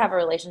they do have a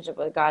relationship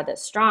with God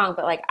that's strong,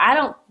 but like I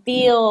don't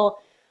feel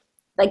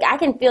like I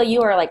can feel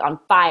you are like on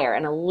fire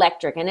and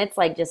electric, and it's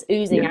like just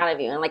oozing out of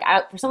you. And like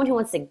for someone who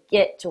wants to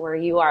get to where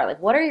you are,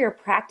 like what are your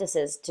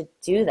practices to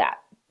do that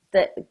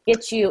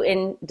gets you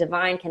in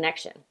divine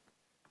connection?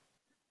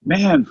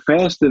 Man,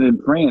 fasting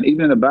and praying.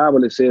 Even in the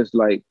Bible, it says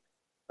like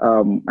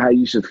how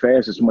you should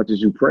fast as much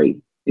as you pray.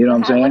 You know what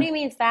I'm saying? What do you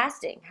mean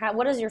fasting?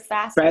 What does your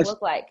fasting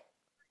look like?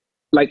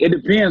 Like, it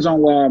depends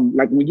on,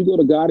 like when you go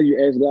to God and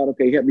you ask God,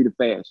 okay, help me to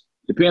fast.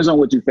 Depends on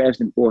what you're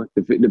fasting for.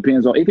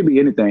 Depends on, it could be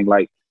anything.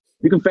 Like,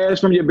 you can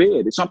fast from your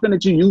bed. It's something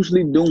that you're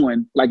usually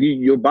doing. Like,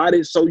 your body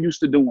is so used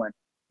to doing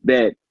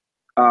that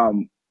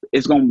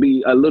it's going to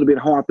be a little bit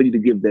hard for you to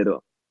give that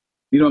up.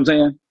 You know what I'm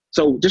saying?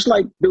 So just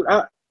like, dude,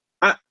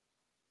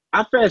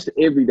 I fast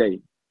every day.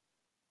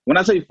 When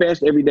I say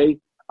fast every day,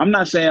 I'm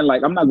not saying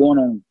like, I'm not going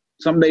on,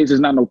 some days it's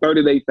not no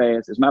 30-day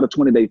fast. It's not a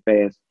 20-day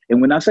fast.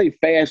 And when I say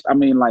fast, I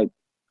mean like,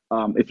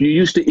 if you're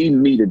used to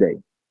eating meat a day,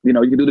 you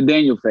know, you can do the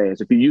Daniel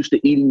fast. If you're used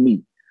to eating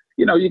meat,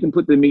 you know, you can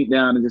put the meat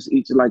down and just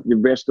eat like your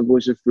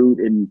vegetables, your fruit,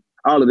 and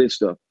all of this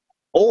stuff.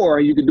 Or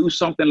you could do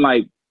something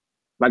like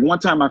one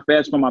time I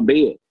fast from my bed.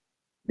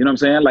 You know what I'm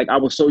saying? Like, I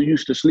was so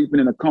used to sleeping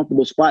in a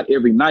comfortable spot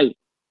every night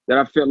that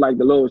I felt like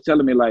the Lord was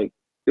telling me, like,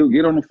 dude,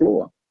 get on the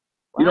floor. Wow.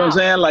 You know what I'm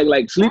saying?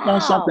 Like sleep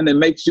on something that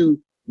makes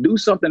you do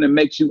something that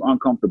makes you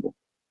uncomfortable.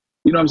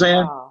 You know what I'm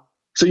saying? Wow.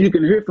 So you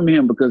can hear from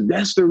him, because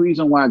that's the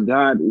reason why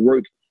God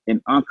works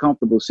in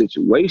uncomfortable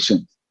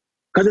situations.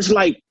 Because it's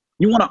like,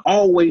 you want to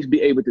always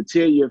be able to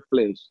tell your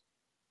flesh,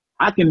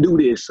 I can do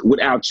this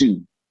without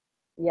you.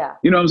 Yeah.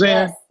 You know what I'm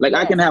saying? Yes. Like,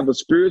 I can have a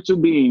spiritual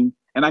being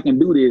and I can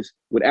do this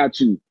without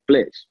you,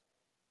 flesh.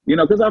 You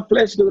know, because our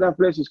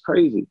flesh is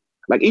crazy.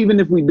 Like, even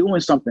if we're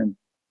doing something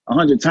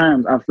 100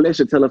 times, our flesh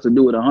will tell us to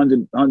do it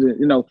 100,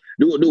 you know,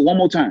 do it one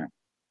more time.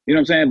 You know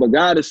what I'm saying? But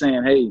God is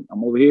saying, hey,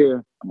 I'm over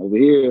here, I'm over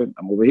here,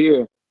 I'm over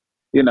here,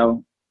 you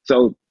know?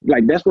 So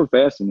like, that's what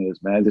fasting is,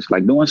 man. Just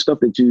like doing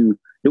something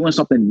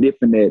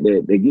different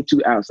that gets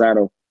you outside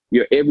of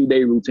your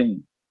everyday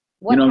routine.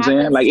 What you know what I'm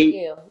saying? Like, to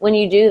you when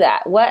you do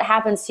that? What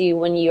happens to you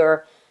when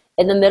you're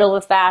in the middle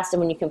of a fast and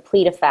when you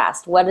complete a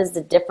fast? What is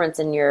the difference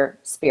in your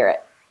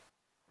spirit?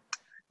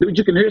 Dude,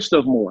 you can hear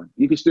stuff more.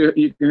 You can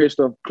hear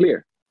stuff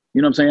clear.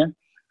 You know what I'm saying?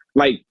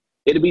 Like,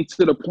 it'll be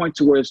to the point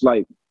to where it's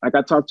like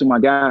I talk to my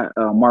guy,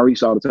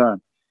 Maurice, all the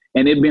time.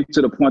 And it'd been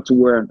to the point to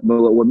where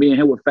me and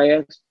him would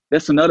fast.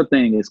 That's another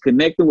thing, is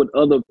connecting with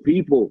other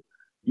people.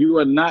 You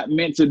are not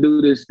meant to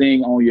do this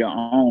thing on your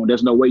own.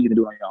 There's no way you can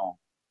do it on your own.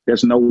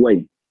 There's no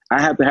way.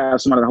 I have to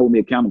have somebody to hold me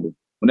accountable.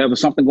 Whenever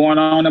something going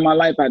on in my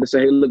life, I have to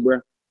say, hey, look, bro,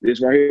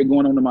 this right here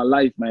going on in my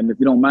life, man. If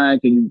you don't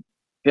mind, can you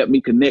help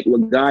me connect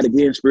with God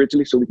again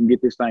spiritually so we can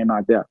get this thing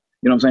knocked out?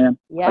 You know what I'm saying?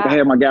 Yeah. Like, I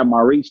had my guy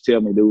Maurice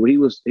tell me, dude, he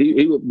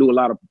would do a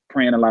lot of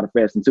praying, a lot of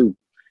fasting too.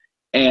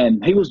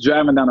 And he was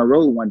driving down the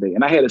road one day,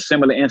 and I had a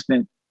similar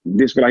incident,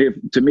 this right here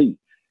to me.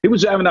 He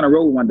was driving down the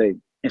road one day,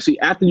 and see,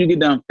 after you get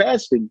done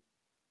fasting,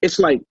 it's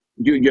like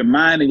your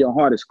mind and your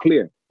heart is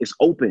clear. It's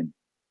open.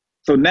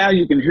 So now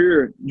you can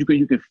hear, you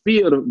can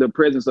feel the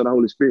presence of the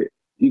Holy Spirit.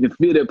 You can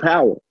feel their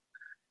power.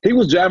 He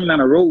was driving down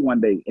the road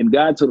one day, and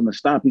God told him to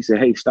stop. He said,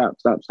 hey, stop,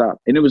 stop, stop.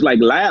 And it was like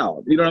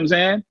loud. You know what I'm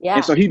saying? Yeah.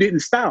 And so he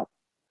didn't stop.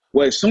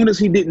 Well, as soon as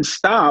he didn't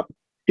stop,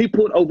 he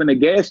pulled over in the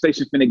gas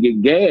station finna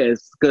get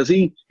gas, because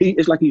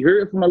it's like he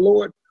heard from the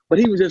Lord, but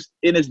he was just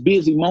in this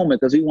busy moment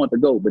because he wanted to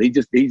go, but he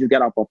just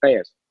got off on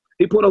fast.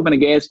 He pulled over in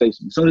the gas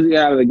station. As soon as he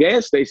got out of the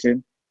gas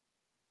station,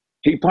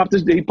 he pumped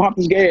his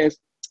gas,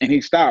 and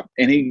he stopped,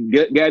 and he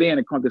got in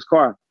and cranked his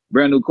car.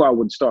 Brand new car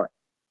wouldn't start.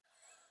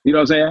 You know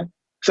what I'm saying?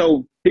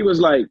 So he was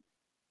like,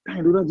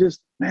 dang, dude,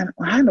 man,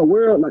 how in the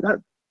world, like,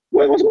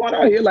 what's going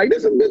on here? Like, this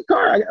is a good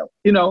car,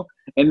 you know?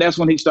 And that's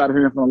when he started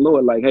hearing from the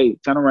Lord, like, hey,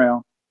 turn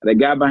around. That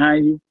guy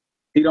behind you,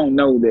 he don't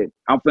know that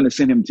I'm finna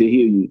send him to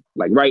heal you.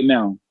 Like, right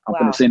now, I'm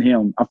finna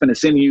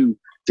send you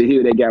to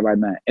heal that guy right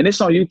now. And it's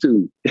on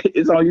YouTube.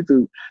 It's on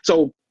YouTube.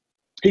 So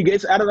he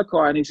gets out of the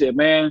car and he said,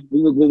 man,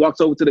 we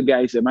walks over to the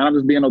guy. He said, man, I'm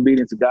just being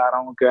obedient to God.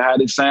 I don't care how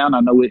this sound. I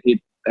know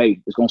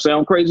hey, it's going to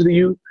sound crazy to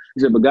you.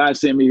 He said, but God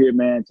sent me here,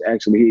 man, to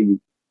actually heal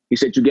you. He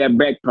said, you got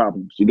back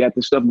problems. You got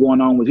this stuff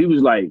going on. He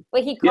was like,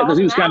 wait, he called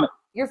he was him out?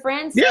 Your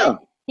friend said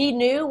he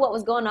knew what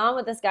was going on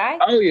with this guy?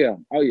 Oh, yeah.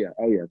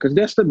 Because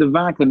that's the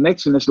divine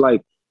connection. It's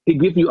like, he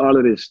gives you all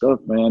of this stuff,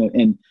 man.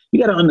 And you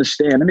got to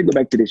understand. Let me go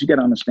back to this. You got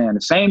to understand.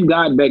 The same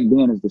God back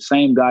then is the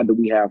same God that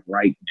we have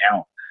right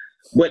now.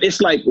 But it's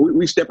like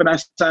we stepping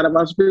outside of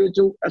our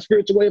spiritual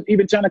way of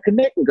even trying to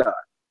connect with God,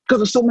 because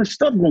there's so much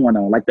stuff going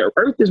on. Like, the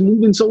earth is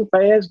moving so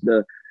fast.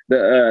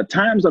 The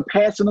times are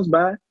passing us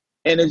by.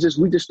 And it's just,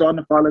 we just starting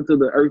to fall into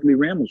the earthly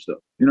realm of stuff.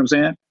 You know what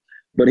I'm saying?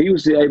 But he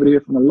was able to hear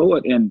from the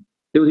Lord. And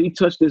dude, he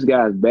touched this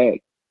guy's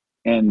back.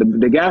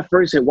 And the guy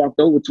first had walked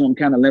over to him,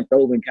 kind of limped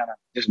over and kind of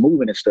just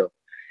moving and stuff.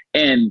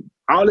 And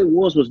all it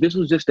was this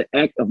was just the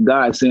act of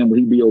God saying, will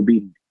he be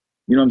obedient?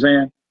 You know what I'm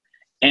saying?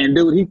 And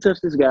dude, he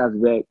touched this guy's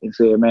back and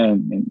said,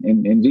 man,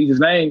 in Jesus'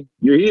 name,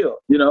 you're healed.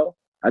 You know,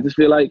 I just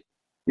feel like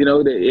You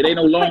know, it ain't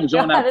no long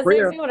drawn out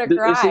prayer. This makes me want to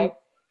cry.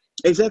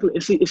 Exactly.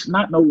 See, it's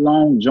not no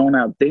long drawn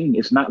out thing.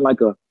 It's not like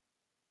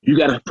you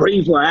got to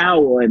pray for an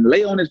hour and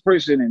lay on this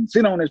person and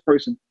sit on this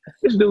person.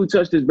 This dude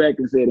touched his back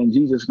and said, "In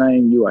Jesus'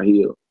 name, you are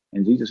healed.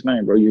 In Jesus'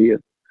 name, bro, you're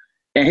healed."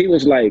 And he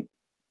was like,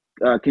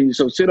 "Can you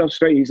sit up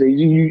straight?" He said,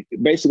 "You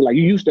basically like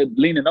you used to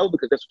leaning over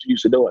because that's what you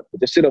used to do it, but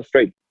just sit up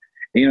straight."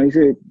 And, you know, he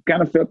said,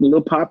 kind of felt a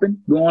little popping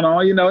going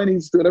on, you know, and he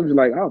stood up and was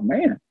like, "Oh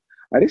man,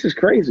 like, this is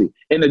crazy."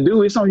 And the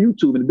dude, it's on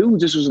YouTube, and the dude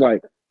just was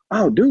like,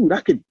 "Oh, dude,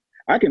 I can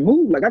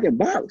move, like I can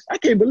box. I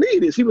can't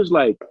believe this." He was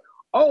like,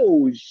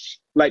 "Oh,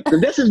 like,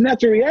 'cause that's his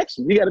natural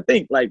reaction." You got to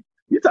think, like,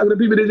 you're talking to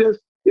people that just,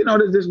 you know,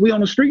 that just we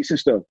on the streets and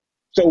stuff.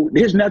 So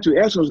his natural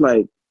reaction was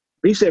like,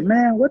 he said,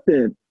 "Man, what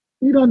the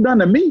you done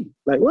to me?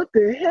 Like, what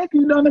the heck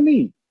you done to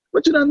me?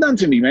 What you done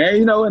to me, man?"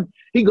 You know, and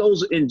he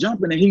goes and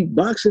jumping and he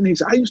boxing. He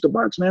said, "I used to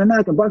box, man. Now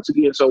I can box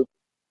again." So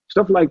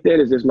stuff like that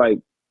is just like,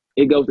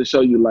 it goes to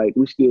show you, like,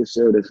 we still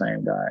serve the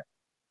same guy,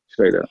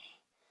 straight up.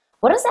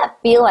 What does that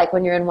feel like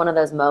when you're in one of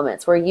those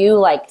moments where you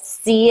like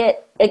see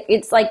it?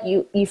 It's like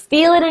you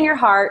feel it in your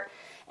heart,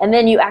 and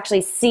then you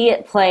actually see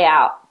it play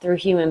out through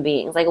human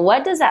beings. Like,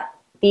 what does that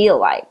feel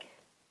like?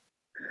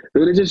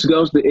 Dude, it just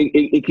goes to,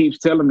 it keeps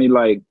telling me,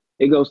 like,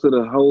 it goes to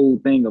the whole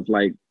thing of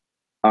like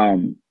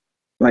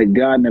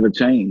God never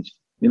changed.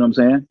 You know what I'm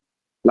saying?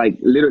 Like,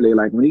 literally,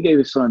 like when he gave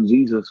his son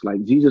Jesus,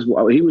 like Jesus,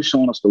 he was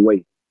showing us the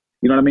way.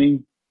 You know what I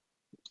mean?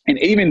 And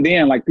even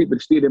then, like, people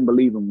still didn't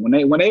believe him. When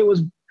he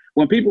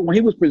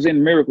was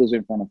presenting miracles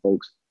in front of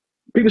folks,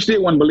 people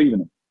still wasn't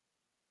believing him.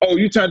 "Oh,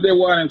 you turned that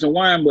water into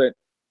wine, but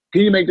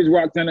can you make this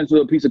rock turn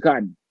into a piece of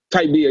cotton?"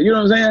 type deal. You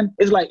know what I'm saying?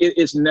 It's like,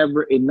 it's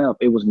never enough.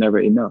 It was never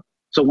enough.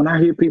 So when I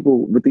hear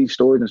people with these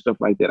stories and stuff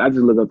like that, I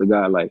just look up to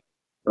God like,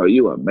 "Oh,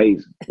 you are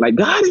amazing." Like,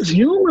 God is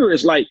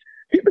humorous. Like,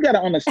 people got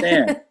to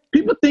understand.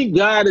 People think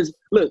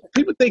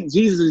people think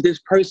Jesus is this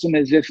person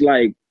that's just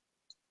like,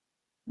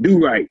 do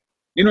right.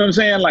 You know what I'm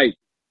saying? Like,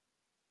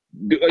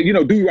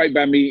 do right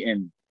by me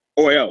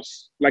or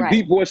else. Like, right.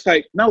 Deep voice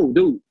type. No,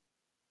 dude.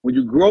 When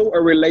you grow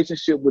a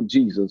relationship with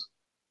Jesus,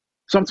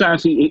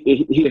 sometimes he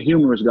a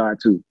humorous God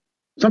too.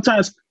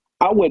 Sometimes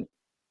I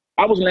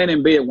was laying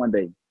in bed one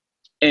day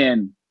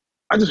and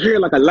I just hear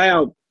like a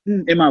loud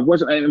in my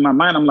voice, in my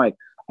mind. I'm like,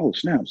 "Oh,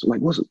 snaps.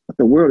 Like, what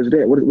the word is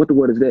that? What the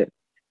word is that?"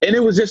 And it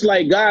was just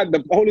like God,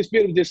 the Holy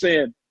Spirit was just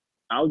saying,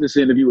 "I was just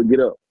saying if you would get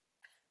up."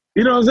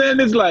 You know what I'm saying?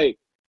 It's like,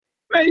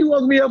 man, you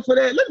woke me up for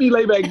that. Let me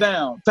lay back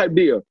down type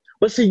deal.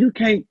 But see,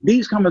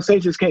 these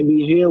conversations can't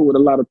be held with a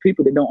lot of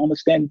people that don't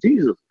understand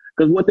Jesus.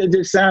 Because what they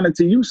just sounded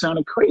to you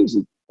sounded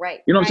crazy.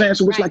 Right. You know what I'm saying?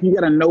 So it's like, you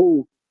gotta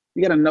know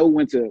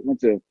when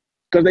to,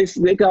 because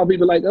they call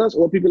people like us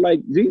or people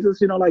like Jesus,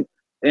 you know, like,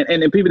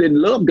 and people that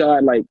love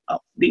God, like, "Oh,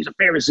 these are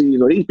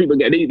Pharisees, or these people,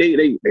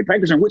 they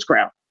practicing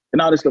witchcraft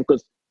and all this stuff,"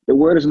 because the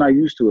world is not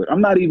used to it. I'm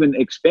not even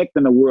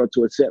expecting the world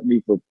to accept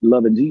me for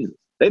loving Jesus.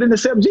 They didn't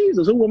accept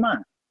Jesus. Who am I?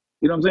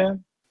 You know what I'm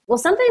saying? Well,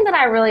 something that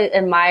I really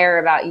admire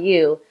about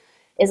you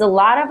is a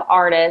lot of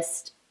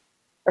artists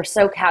are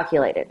so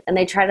calculated and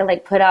they try to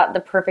like put out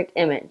the perfect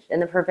image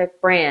and the perfect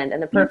brand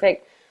and the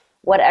perfect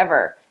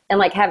whatever, and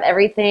like have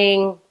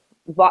everything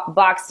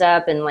boxed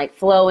up and like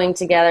flowing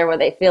together where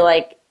they feel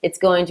like it's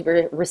going to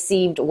be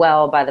received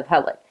well by the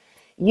public.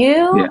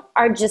 You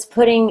are just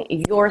putting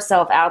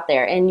yourself out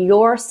there, and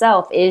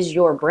yourself is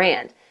your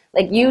brand.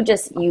 Like, you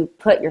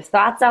put your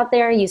thoughts out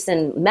there, you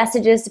send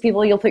messages to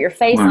people, you'll put your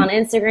face on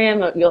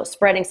Instagram, you're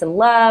spreading some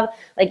love,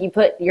 like you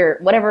put your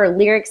whatever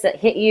lyrics that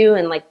hit you,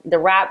 and like the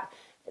rap,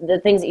 the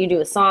things that you do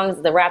with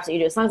songs, the raps that you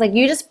do with songs, like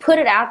you just put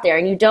it out there,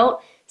 and you don't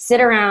sit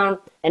around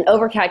and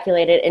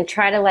overcalculate it and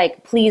try to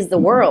like please the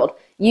world.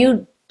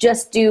 You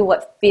just do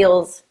what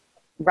feels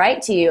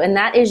right to you, and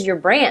that is your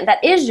brand.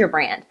 That is your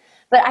brand.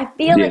 But I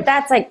feel like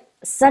that's like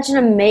such an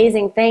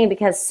amazing thing,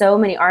 because so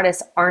many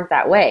artists aren't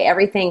that way.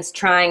 Everything's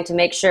trying to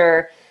make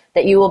sure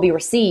that you will be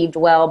received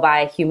well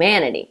by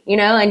humanity, you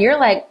know? And you're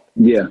like,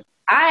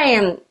 I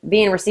am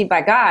being received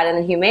by God, and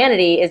then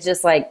humanity is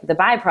just like the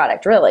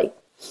byproduct, really.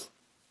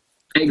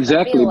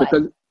 Exactly.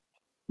 Because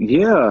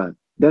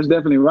that's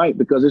definitely right.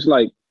 Because it's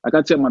like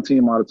I tell my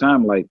team all the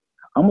time, like,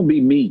 I'm going to be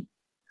me.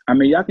 I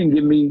mean, y'all can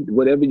give me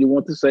whatever you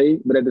want to say,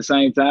 but at the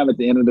same time, at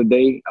the end of the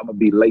day, I'm going to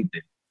be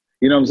Lathan.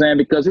 You know what I'm saying?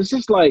 Because it's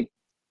just like,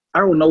 I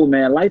don't know,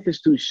 man. Life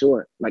is too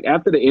short. Like,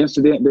 after the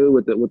incident, dude,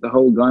 with the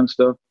whole gun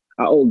stuff,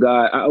 I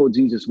owe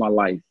Jesus my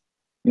life.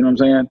 You know what I'm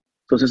saying?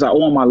 So since I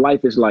owe him my life,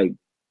 it's like,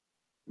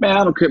 man,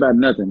 I don't care about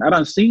nothing. I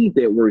done seen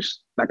that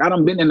worse. Like, I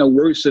done been in the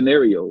worst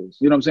scenarios.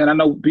 You know what I'm saying? I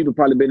know people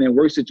probably been in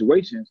worse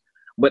situations,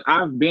 but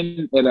I've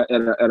been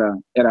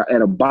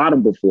at a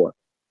bottom before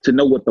to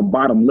know what the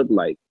bottom looked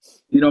like.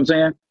 You know what I'm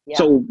saying? Yeah.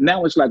 So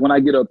now it's like, when I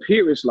get up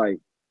here, it's like,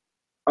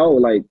 oh,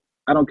 like,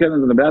 I don't care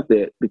nothing about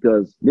that,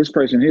 because this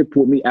person here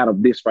pulled me out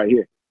of this right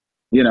here,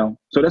 you know?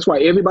 So that's why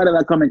everybody that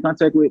I come in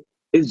contact with,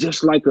 it's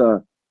just like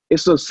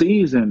it's a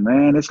season,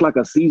 man. It's like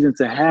a season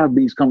to have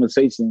these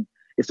conversations.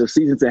 It's a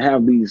season to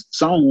have these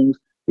songs,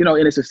 you know,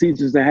 and it's a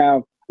season to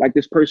have like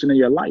this person in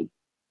your life.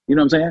 You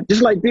know what I'm saying?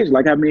 Just like this,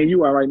 like how me and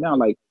you are right now.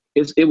 Like,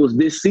 it was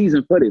this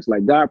season for this.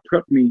 Like, God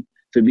prepped me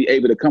to be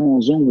able to come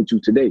on Zoom with you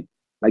today.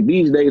 Like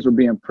these days were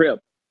being prepped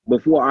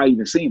before I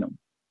even seen them.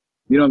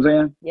 You know what I'm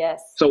saying?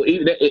 Yes. So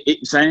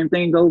same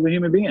thing goes with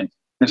human beings.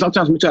 And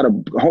sometimes we try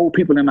to hold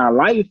people in our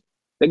life.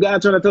 The guy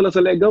trying to tell us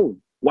to let go.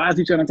 Why is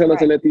he trying to tell us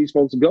to let these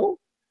folks go?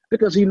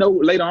 Because he know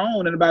later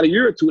on in about a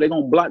year or two, they're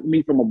going to block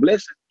me from a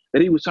blessing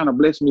that he was trying to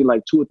bless me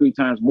like 2 or 3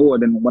 times more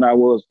than when I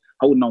was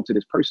holding on to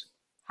this person.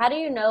 How do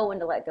you know when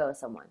to let go of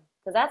someone?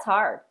 Because that's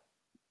hard.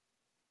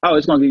 Oh,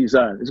 it's going to give you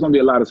signs. It's going to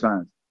be a lot of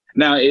signs.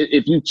 Now,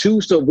 if you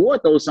choose to avoid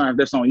those signs,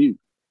 that's on you.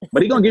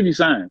 But he's going to give you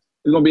signs.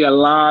 There's going to be a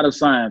lot of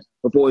signs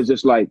before it's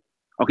just like,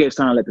 okay, it's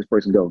time to let this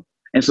person go.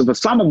 And so for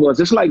some of us,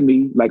 it's like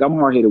me, like I'm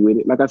hard-headed with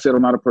it. Like I said,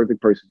 I'm not a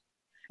perfect person.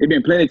 It's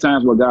been plenty of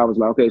times where God was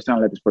like, okay, it's time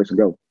to let this person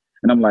go.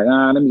 And I'm like,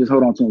 let me just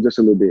hold on to him just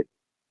a little bit.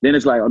 Then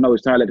it's like, oh no,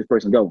 it's time to let this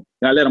person go.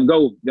 Then I let him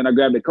go. Then I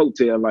grab the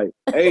coattail like,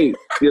 hey,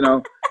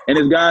 and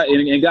this guy,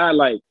 and God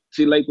like,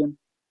 see, Latham,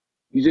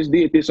 you just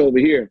did this over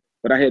here,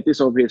 but I had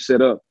this over here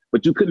set up.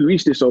 But you couldn't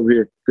reach this over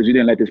here because you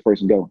didn't let this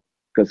person go.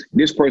 Because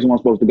this person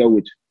wasn't supposed to go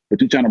with you,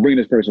 but you're trying to bring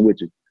this person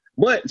with you.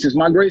 But since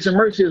my grace and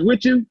mercy is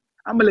with you,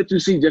 I'm going to let you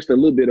see just a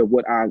little bit of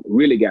what I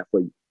really got for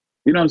you.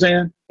 You know what I'm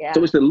saying? Yeah.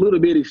 So it's the little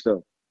bitty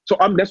stuff. So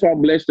that's why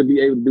I'm blessed to be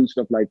able to do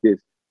stuff like this.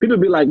 People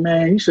be like,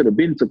 man, you should have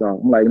been took off.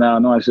 I'm like,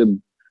 no, I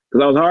shouldn't.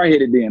 Because I was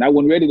hard-headed then. I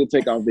wasn't ready to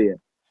take off then.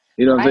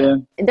 You know what I'm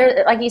saying?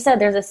 There, like you said,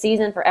 there's a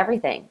season for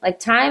everything. Like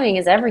timing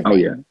is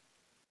everything.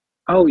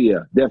 Oh, yeah,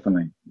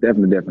 definitely.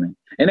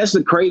 And that's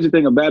the crazy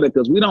thing about it,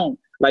 because we don't,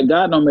 like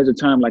God don't measure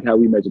time like how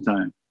we measure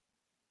time.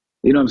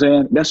 You know what I'm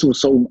saying? That's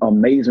what's so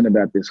amazing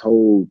about this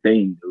whole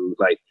thing, dude.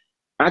 Like,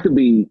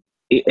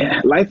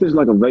 life is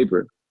like a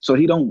vapor. So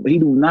he do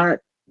not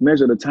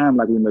measure the time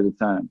like we measure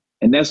time.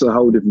 And that's a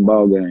whole different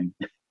ball game.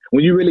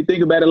 When you really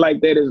think about it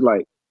like that, it's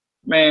like,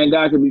 man,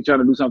 God could be trying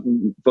to do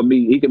something for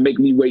me. He can make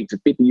me wait to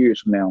 50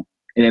 years from now.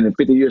 And then in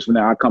 50 years from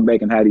now, I'll come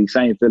back and have these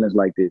same feelings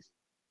like this.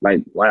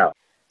 Like, wow.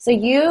 So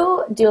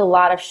you do a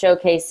lot of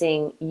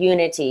showcasing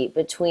unity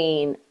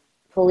between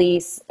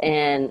police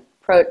and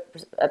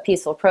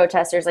peaceful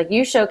protesters. Like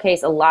you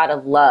showcase a lot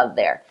of love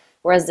there,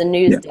 whereas the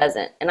news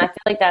doesn't. And I feel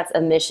like that's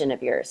a mission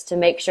of yours, to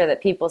make sure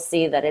that people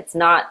see that it's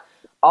not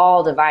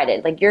all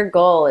divided. Like your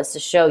goal is to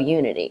show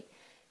unity.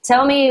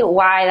 Tell me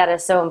why that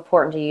is so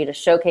important to you, to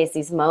showcase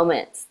these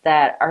moments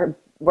that are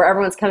where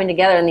everyone's coming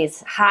together in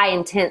these high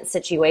intense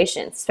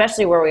situations,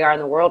 especially where we are in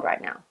the world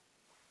right now.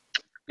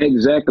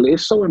 Exactly.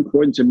 It's so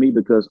important to me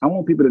because I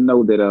want people to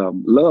know that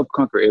love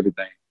conquers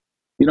everything.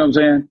 You know what I'm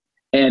saying?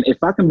 And if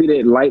I can be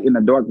that light in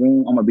the dark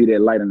room, I'm going to be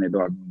that light in the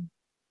dark room.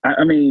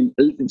 I mean,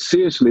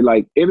 seriously,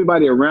 like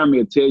everybody around me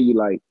will tell you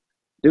like,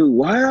 dude,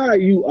 why are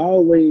you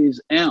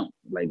always out?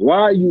 Like, why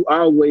are you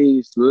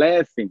always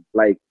laughing?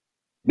 Like,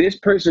 this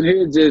person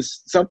here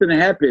just, something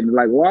happened.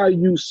 Like, why are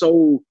you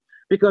so,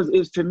 because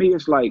to me,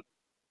 it's like,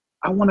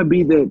 I want to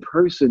be that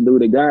person,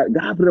 dude, that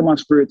God put in my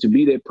spirit to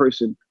be that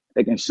person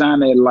that can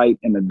shine that light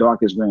in the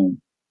darkest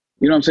room.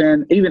 You know what I'm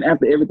saying? Even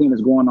after everything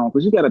that's going on,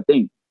 because you got to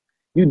think,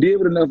 you deal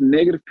with enough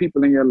negative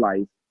people in your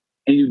life,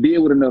 and you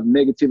deal with enough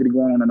negativity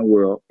going on in the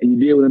world, and you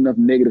deal with enough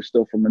negative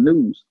stuff from the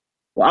news.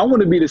 Well, I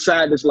want to be the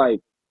side that's like,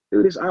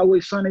 dude, it's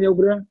always sunny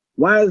over there.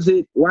 Why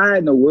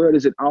in the world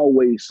is it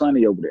always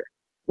sunny over there?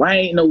 Why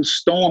ain't no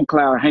storm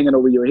cloud hanging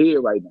over your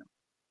head right now?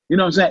 You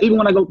know what I'm saying? Even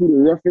when I go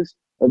through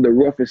the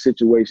roughest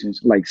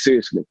situations, like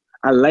seriously,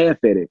 I laugh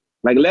at it.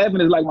 Like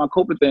laughing is like my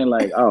coping thing.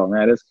 Like, oh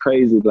man, that's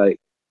crazy. Like,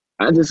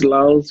 I just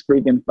lost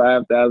freaking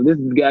 $5,000. This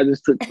guy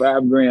just took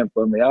 $5,000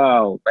 from me.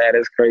 Oh man,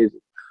 that's crazy.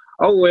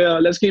 Oh well,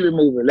 let's keep it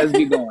moving. Let's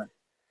get going.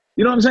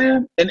 You know what I'm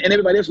saying? And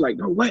everybody else like,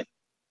 no, what?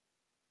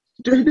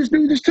 This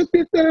dude just took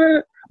this.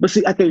 But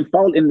see, I can't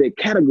fall in that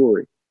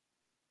category.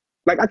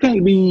 Like I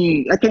can't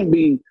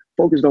be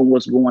focused on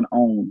what's going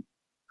on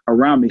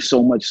around me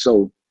so much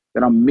so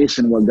that I'm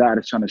missing what God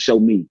is trying to show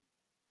me.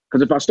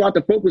 Because if I start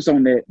to focus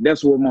on that,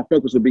 that's where my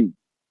focus will be.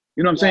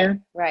 You know what I'm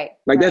saying? Right.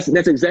 Like that's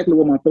exactly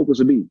what my focus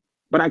will be.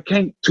 But I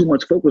can't too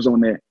much focus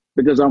on that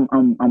because I'm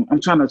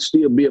trying to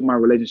still build my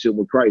relationship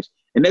with Christ.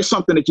 And that's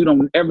something that you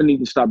don't ever need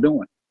to stop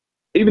doing.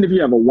 Even if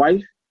you have a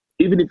wife,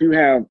 even if you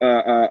have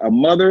a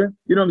mother,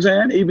 you know what I'm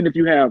saying? Even if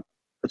you have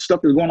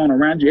stuff that's going on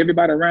around you,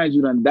 everybody around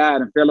you done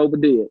died and fell over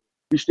dead.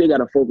 You still got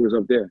to focus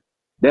up there.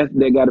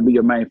 That got to be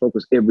your main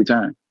focus every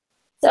time.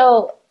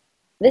 So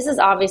this is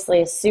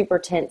obviously a super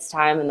tense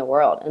time in the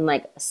world. And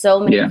like so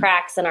many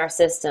cracks in our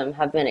system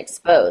have been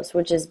exposed,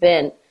 which has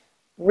been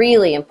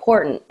really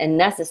important and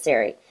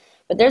necessary.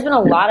 But there's been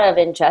a lot of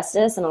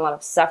injustice and a lot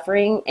of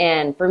suffering.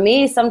 And for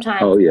me,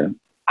 sometimes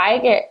I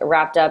get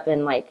wrapped up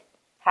in like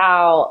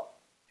how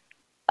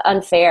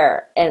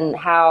unfair and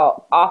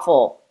how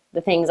awful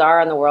the things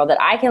are in the world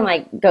that I can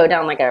like go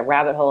down like a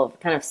rabbit hole of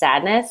kind of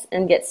sadness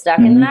and get stuck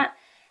in that.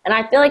 And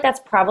I feel like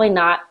that's probably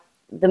not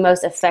the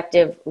most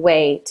effective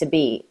way to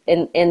be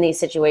in these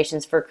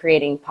situations for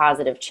creating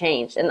positive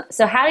change. And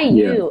so how do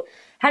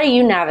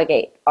you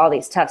navigate all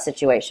these tough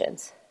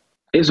situations?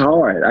 It's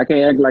hard. I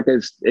can't act like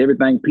it's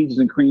everything peaches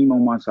and cream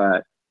on my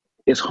side.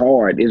 It's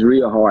hard. It's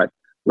real hard.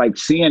 Like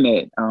seeing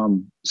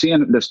that,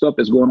 seeing the stuff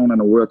that's going on in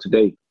the world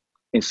today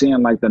and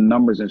seeing like the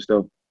numbers and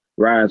stuff,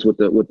 rides with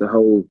the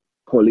whole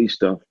police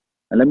stuff.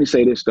 And let me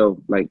say this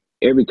though, like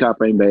every cop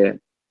ain't bad,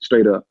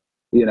 straight up,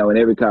 you know, and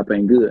every cop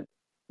ain't good,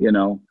 you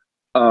know.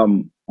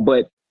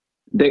 But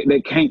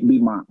they can't be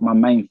my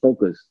main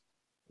focus,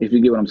 if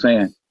you get what I'm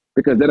saying,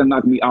 because that'll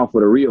knock me off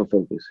of the real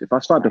focus. If I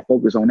start to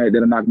focus on that,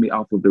 that'll knock me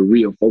off of the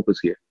real focus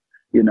here,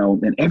 you know.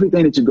 And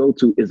everything that you go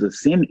to is a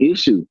sin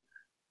issue.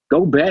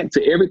 Go back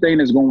to everything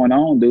that's going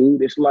on,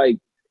 dude. It's like,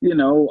 you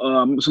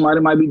know, somebody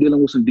might be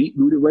dealing with some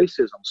deep-rooted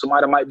racism.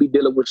 Somebody might be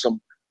dealing with some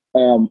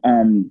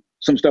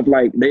stuff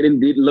like they didn't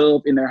get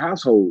love in their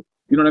household.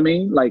 You know what I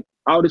mean? Like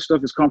all this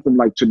stuff has come from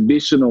like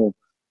traditional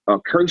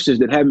curses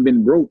that haven't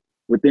been broke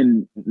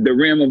within the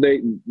realm of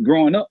they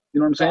growing up. You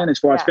know what I'm saying? As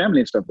far as family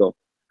and stuff though.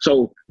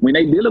 So when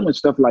they dealing with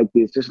stuff like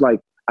this, it's like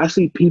I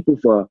see people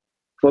for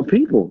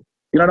people.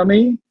 You know what I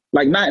mean?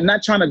 Like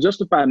not trying to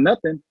justify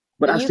nothing,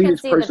 but I see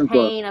this person the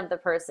pain of the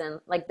person,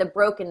 like the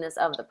brokenness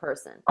of the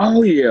person.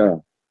 Oh yeah.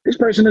 This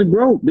person is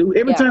broke, dude.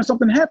 Every time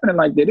something happening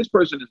like that, this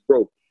person is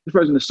broke. This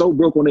person is so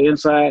broke on the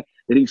inside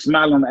that he's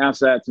smiling on the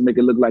outside to make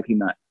it look like he's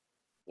not.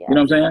 Yes. You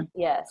know what I'm saying?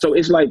 Yes. So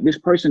it's like this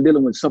person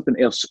dealing with something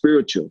else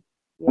spiritual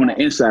on the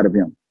inside of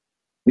him.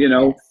 You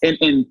know,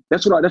 and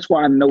that's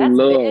why I know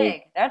love.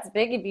 Big. That's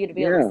big of you to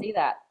be able to see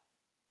that.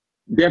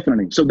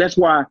 Definitely. So that's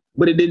why,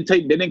 but they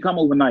didn't come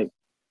overnight.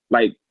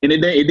 Like, and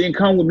it didn't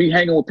come with me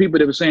hanging with people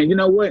that were saying, you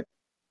know what?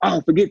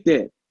 Oh, forget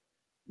that.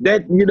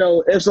 That, you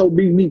know, SOB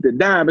need to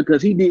die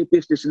because he did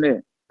this, this, and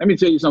that. Let me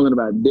tell you something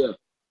about death.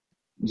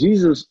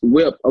 Jesus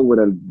wept over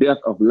the death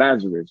of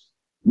Lazarus,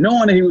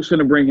 knowing that he was going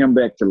to bring him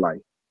back to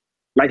life.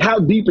 Like, how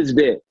deep is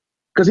that?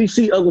 Because he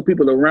see other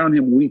people around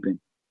him weeping.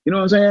 You know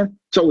what I'm saying?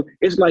 So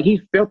it's like he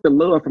felt the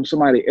love from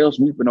somebody else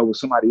weeping over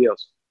somebody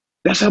else.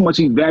 That's how much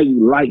he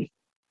valued life.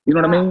 You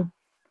know what I mean?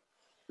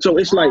 So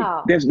it's like,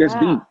 that's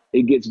deep.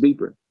 It gets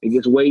deeper. It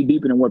gets way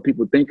deeper than what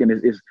people think, and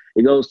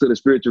it goes to the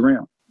spiritual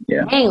realm.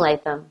 Yeah. Dang,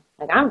 Latham.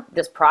 Like, I'm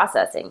just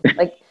processing.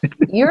 Like,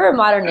 you're a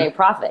modern day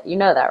prophet. You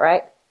know that,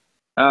 right?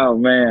 Oh,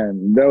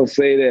 man. Don't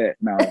say that.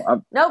 No.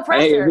 No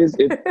pressure.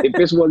 Hey, if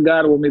it's what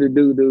God want me to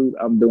do, dude,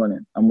 I'm doing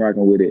it. I'm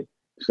rocking with it.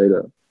 Straight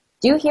up.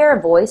 Do you hear a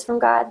voice from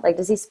God? Like,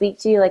 does he speak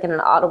to you like in an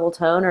audible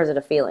tone, or is it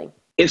a feeling?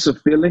 It's a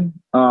feeling.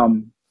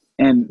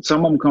 And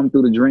some of them come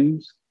through the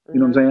dreams. You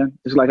know what I'm saying?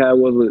 It's like how it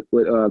was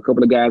with a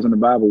couple of guys in the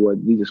Bible where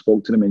Jesus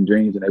spoke to them in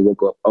dreams and they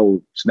woke up,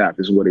 oh, snap,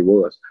 this is what it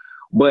was.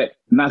 But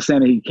I'm not saying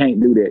that he can't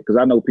do that, because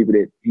I know people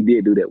that he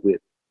did do that with.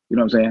 You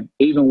know what I'm saying?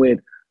 Even with,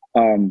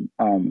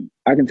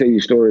 I can tell you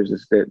stories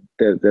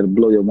that'll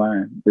blow your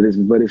mind. But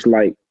it's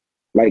like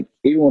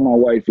even with my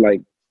wife,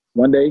 like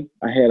one day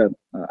I had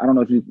I don't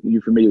know if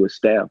you're familiar with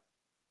staph,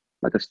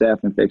 like a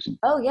staph infection.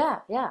 Oh, yeah,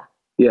 yeah.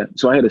 Yeah,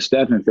 so I had a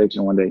staph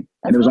infection one day,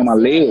 and it was on my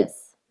leg.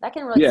 That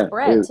can really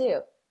spread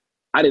too.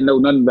 I didn't know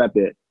nothing about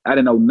that. I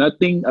didn't know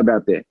nothing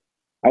about that.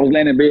 I was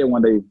laying in bed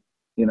one day,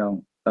 you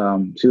know,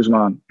 she was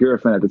my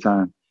girlfriend at the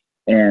time.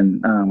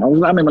 And I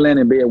remember laying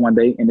in bed one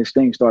day and this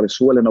thing started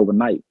swelling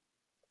overnight.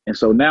 And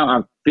so now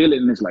I feel it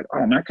and it's like,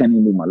 oh man, I can't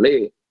even move my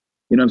leg.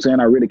 You know what I'm saying?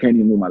 I really can't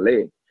even move my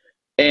leg.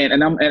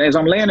 And as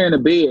I'm laying there in the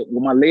bed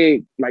with my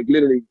leg like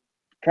literally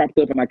propped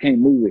up and I can't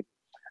move it,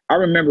 I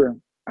remember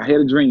I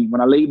had a dream.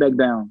 When I laid back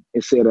down,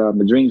 it said,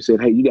 the dream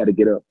said, hey, you got to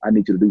get up. I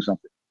need you to do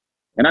something.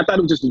 And I thought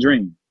it was just a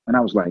dream. And I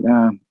was like,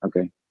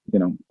 okay, you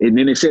know. And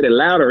then it said it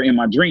louder in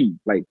my dream.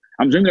 Like,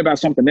 I'm dreaming about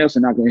something else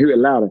and I can hear it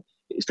louder.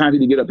 It's time for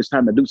you to get up. It's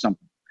time to do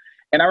something.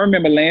 And I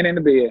remember laying in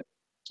the bed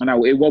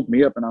and it woke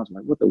me up and I was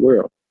like, what the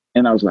world?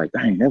 And I was like,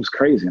 dang, that was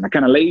crazy. And I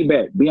kind of laid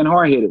back, being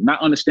hard-headed,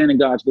 not understanding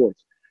God's voice.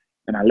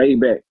 And I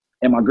laid back.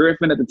 And my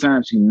girlfriend at the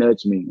time, she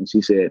nudged me and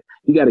she said,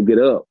 you got to get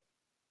up.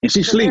 And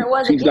she sleep.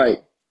 She's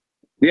like,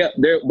 yeah,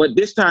 but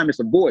this time it's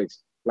a voice.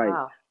 Like,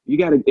 you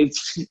got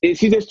to,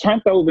 she just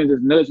turned over and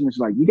just nudged me. She's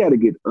like, you got to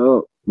get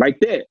up like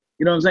that.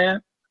 You know what I'm saying?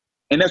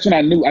 And that's when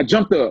I knew. I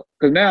jumped up,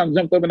 because now I'm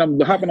jumped up and I'm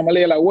hopping on my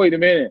leg like, wait a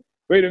minute,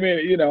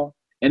 you know.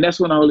 And that's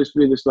when the Holy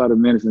Spirit just started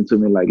ministering to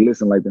me like,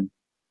 listen, Latham,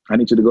 I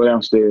need you to go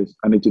downstairs.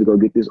 I need you to go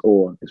get this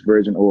oil, this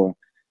virgin oil.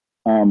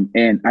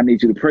 And I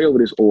need you to pray over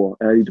this oil.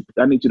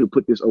 I need you to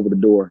put this over the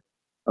door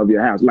of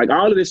your house. Like,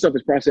 all of this stuff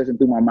is processing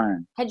through my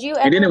mind. Had you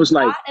ever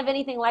thought of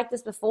anything like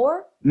this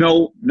before?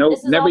 No,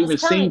 never even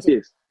seen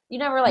this. You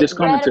never like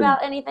read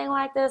about anything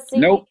like this?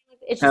 Nope.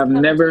 I've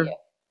never.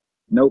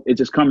 Nope. It's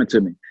just coming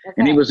to me. Okay.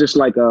 And he was just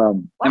like,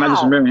 and I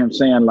just remember him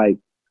saying like,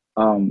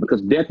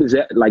 because death is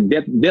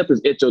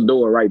at your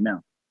door right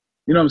now.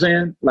 You know what I'm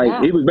saying?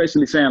 Like, he was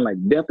basically saying like,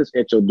 death is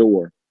at your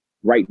door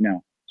right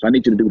now. So I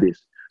need you to do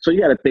this. So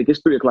you got to think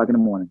it's 3:00 in the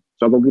morning.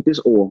 So I go get this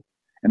oil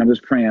and I'm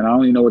just praying. I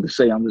don't even know what to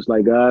say. I'm just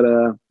like, God,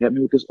 help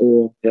me with this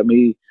oil. Help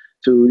me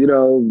to, you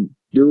know,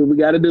 do what we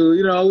got to do,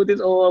 you know, with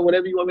this oil,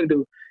 whatever you want me to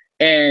do.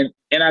 And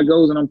I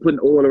goes and I'm putting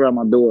oil around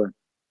my door.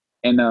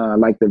 And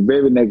like the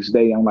very next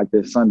day on like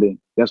this Sunday,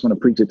 that's when the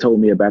preacher told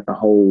me about the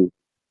whole,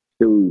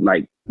 dude,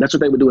 like that's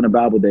what they would do in the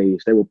Bible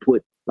days. They would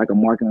put like a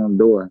marking on the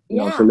door, you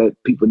know, to let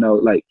people know.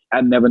 Like,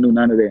 I never knew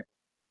none of that.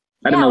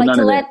 I didn't know none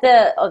of that.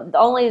 To let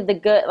only the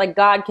good, like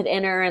God could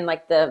enter and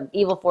like the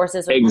evil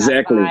forces would pass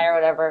by or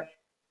whatever.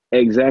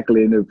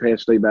 Exactly. And they would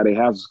pass straight by their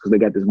houses because they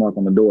got this mark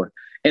on the door.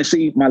 And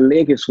see, my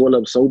leg had swelled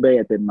up so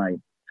bad that night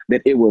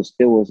that it was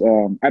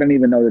I didn't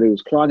even know that it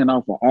was clogging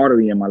off an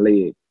artery in my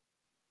leg.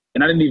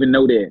 And I didn't even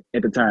know that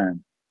at the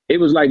time. It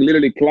was like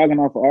literally clogging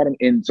off an artery.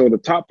 And so the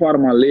top part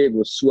of my leg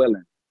was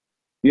swelling,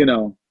 you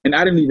know, and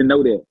I didn't even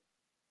know that.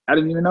 I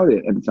didn't even know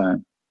that at the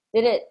time.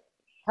 Did it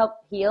help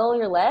heal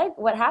your leg?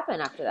 What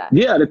happened after that?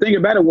 Yeah, the thing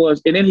about it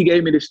was, and then he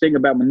gave me this thing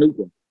about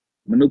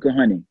Manuka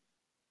honey.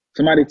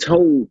 Somebody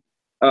told,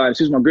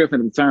 she was my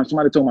girlfriend at the time,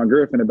 somebody told my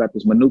girlfriend about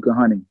this Manuka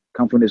honey,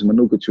 come from this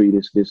Manuka tree,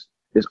 this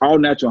all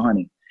natural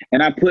honey.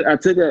 And I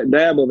took a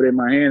dab of it in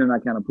my hand and I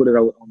kind of put it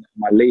on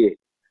my leg,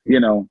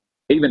 you know.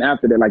 Even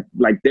after that,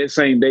 like that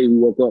same day we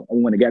woke up, I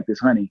went and got this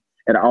honey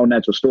at an all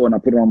natural store and I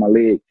put it on my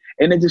leg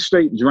and it just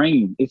straight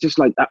drained. It's just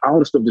like all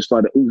the stuff just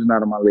started oozing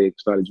out of my leg,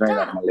 started draining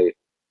out of my leg.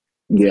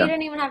 So Yeah. you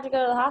didn't even have to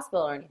go to the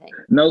hospital or anything?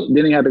 No, didn't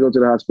even have to go to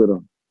the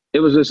hospital.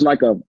 It was just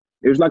like a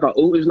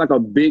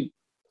big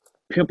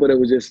pimple that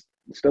was just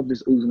stuff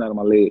just oozing out of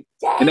my leg.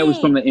 Dang. And that was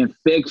from the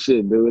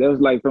infection, dude. That was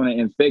like from the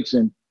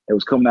infection that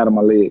was coming out of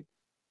my leg.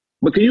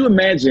 But can you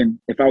imagine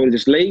if I would have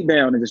just laid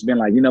down and just been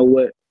like, you know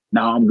what?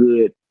 No, I'm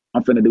good.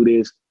 I'm finna do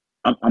this.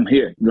 I'm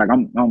here. Like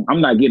I'm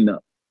not getting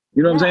up.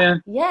 You know what I'm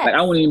saying? Yeah. Like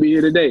I wouldn't even be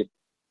here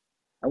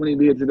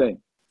today.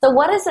 So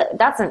what is it?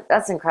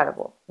 That's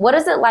incredible. What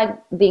is it like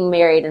being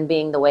married and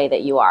being the way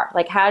that you are?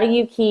 Like, how do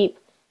you keep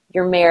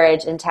your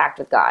marriage intact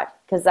with God?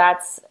 Because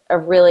that's a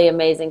really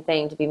amazing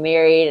thing to be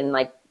married. And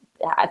like,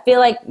 I feel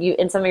like you,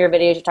 in some of your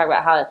videos, you talk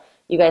about how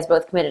you guys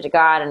both committed to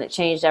God and it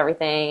changed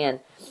everything. And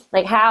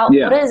like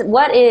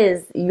what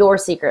is your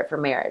secret for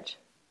marriage?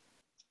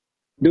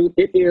 Dude,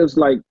 it is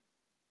like,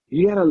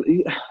 you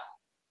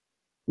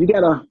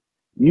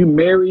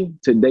marry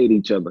to date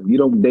each other. You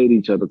don't date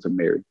each other to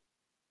marry.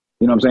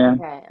 You know what I'm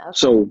saying? Okay.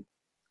 So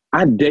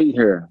I date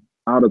her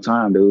all the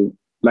time, dude.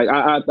 Like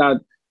I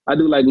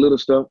do like little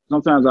stuff.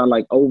 Sometimes I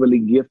like overly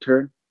gift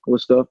her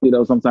with stuff, you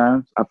know,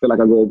 sometimes I feel like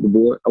I go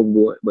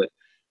overboard, but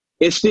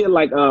it's still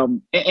like,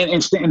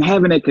 and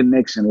having that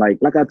connection, like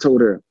I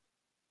told her,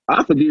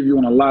 I forgive you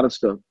on a lot of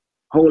stuff,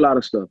 whole lot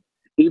of stuff.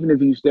 Even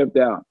if you stepped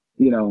out,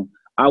 you know,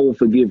 I will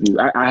forgive you.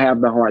 I have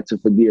the heart to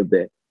forgive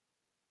that.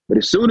 But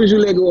as soon as you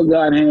let go of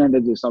God's hand,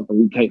 that's just something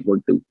we can't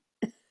work through.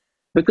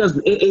 Because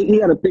you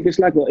got to think it's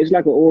like an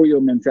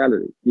Oreo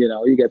mentality. You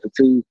know, you got the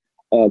two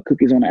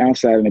cookies on the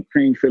outside and the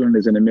cream filling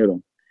is in the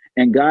middle.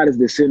 And God is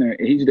the center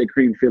and he's the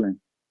cream filling.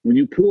 When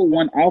you pull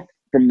one off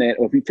from that,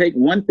 or if you take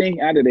one thing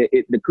out of that,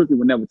 the cookie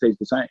will never taste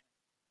the same.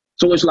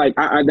 So it's like,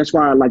 that's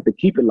why I like to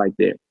keep it like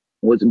that.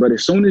 But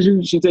as soon as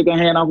she take her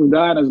hand off of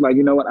God, it's like,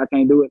 you know what, I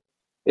can't do it.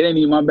 It ain't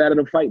even my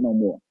battle to fight no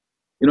more.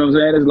 You know what I'm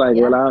saying? It's like,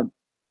 now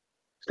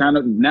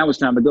it's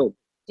time to go.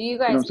 Do you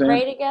guys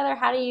pray together?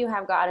 How do you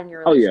have God in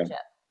your relationship?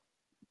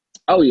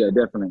 Oh yeah,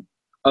 definitely.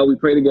 We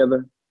pray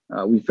together.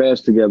 We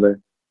fast together.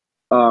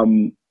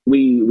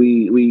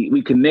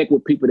 We connect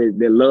with people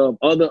that love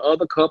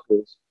other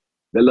couples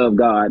that love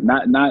God.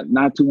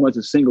 Not too much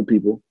of single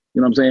people.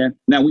 You know what I'm saying?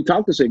 Now we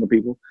talk to single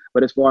people,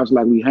 but as far as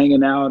like we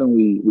hanging out and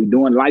we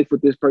doing life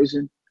with this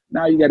person,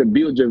 now you got to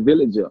build your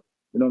village up.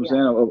 You know what I'm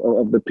saying?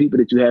 Of the people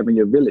that you have in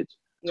your village.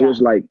 So it's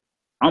like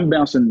I'm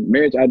bouncing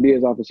marriage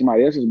ideas off of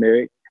somebody else's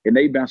marriage, and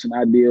they bouncing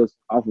ideas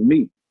off of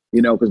me.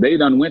 You know, because they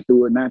done went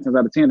through it 9 times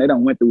out of 10. They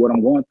done went through what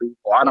I'm going through,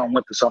 or I done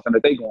went through something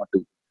that they going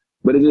through.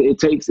 But it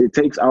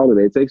takes all of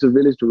it. It takes a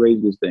village to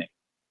raise this thing.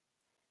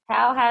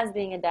 How has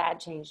being a dad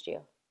changed you?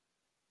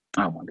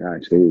 Oh my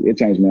gosh, it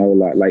changed me a whole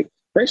lot. Like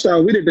first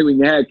off, we didn't think we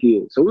could have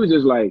kids, so we was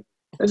just like,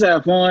 let's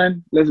have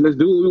fun. Let's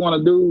do what we want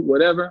to do,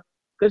 whatever.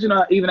 Because you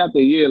know, even after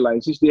a year,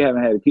 like she still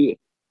haven't had a kid,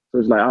 so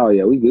it's like, oh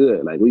yeah, we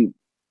good. Like we're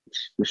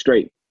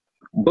straight.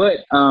 But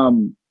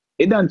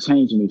it doesn't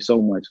change me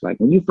so much. Like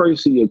when you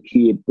first see a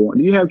kid born,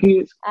 do you have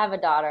kids? I have a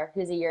daughter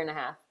who's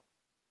 1.5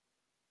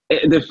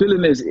 years. The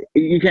feeling is,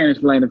 you can't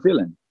explain the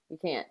feeling. You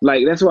can't.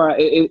 Like that's why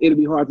it'll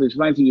be hard to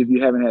explain to you if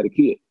you haven't had a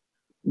kid.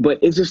 But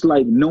it's just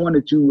like knowing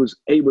that you was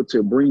able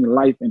to bring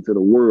life into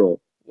the world.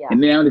 Yeah.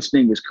 And now this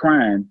thing is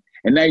crying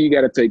and now you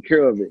got to take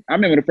care of it. I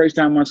remember the first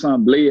time my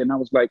son bled and I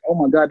was like, oh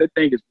my God, that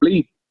thing is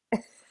bleeding.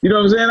 You know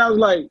what I'm saying? I was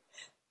like,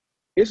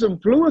 it's some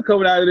fluid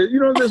coming out of it. You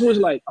know, this was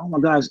like, oh my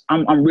gosh,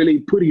 I'm really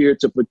put here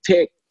to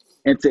protect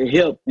and to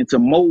help and to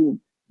mold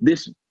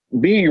this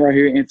being right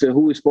here into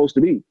who it's supposed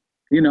to be.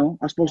 You know,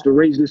 I'm supposed to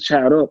raise this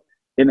child up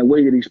in the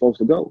way that he's supposed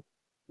to go.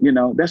 You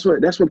know, that's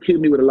what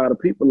killed me with a lot of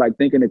people, like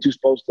thinking that you're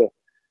supposed to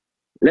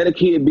let a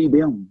kid be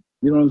them.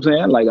 You know what I'm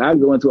saying? Like I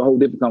go into a whole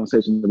different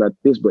conversation about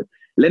this, but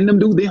letting them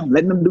do them,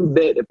 letting them do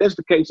that. If that's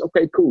the case,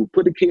 okay, cool.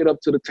 Put the kid up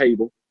to the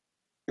table,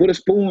 put a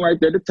spoon right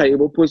there at the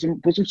table, put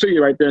some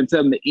cereal right there and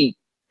tell them to eat.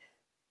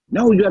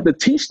 No, you have to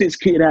teach this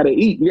kid how to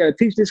eat. You got to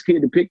teach this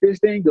kid to pick this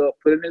thing up,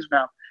 put it in his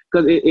mouth.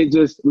 Because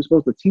we're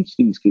supposed to teach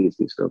these kids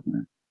this stuff,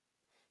 man.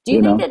 Do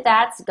you think that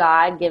that's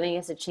God giving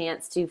us a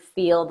chance to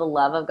feel the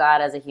love of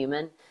God as a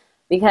human?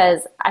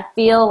 Because I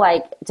feel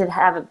like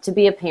to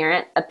be a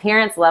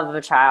parent's love of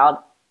a child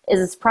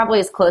is probably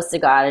as close to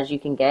God as you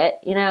can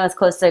get, you know, as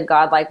close to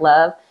God-like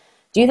love.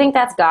 Do you think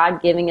that's God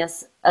giving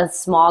us a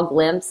small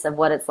glimpse of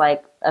what it's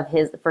like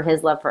for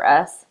his love for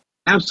us?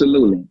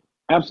 Absolutely.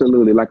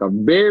 Absolutely. Like a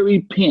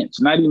very pinch,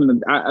 not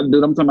even, I'm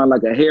talking about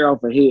like a hair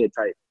off a head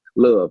type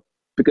love.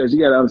 Because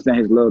you got to understand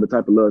his love, the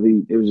type of love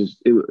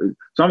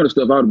some of the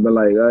stuff I would have been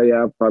like, oh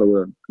yeah, I probably would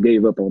have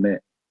gave up on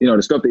that.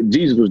 The stuff that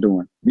Jesus was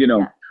doing,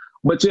 Yeah.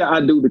 But yeah, I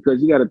do,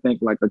 because you got to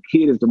think like a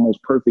kid is the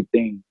most perfect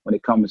thing when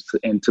it comes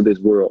into this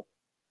world.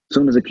 As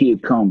soon as a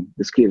kid comes,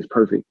 this kid is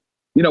perfect.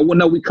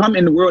 We come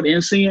in the world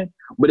in sin,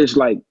 but it's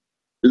like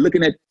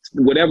looking at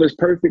whatever is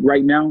perfect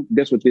right now,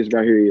 that's what this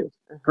right here is.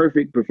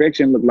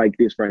 Perfection look like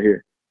this right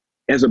here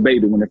as a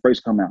baby when it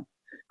first come out.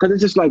 Because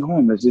it's just like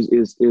home. It's just,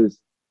 is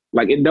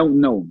like it don't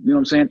know. You know what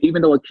I'm saying?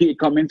 Even though a kid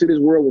come into this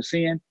world with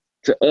sin,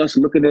 to us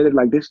looking at it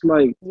like this,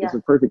 like it's a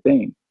perfect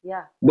thing.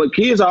 Yeah. But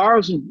kids are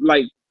also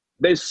like,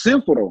 they're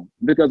simple though,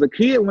 because a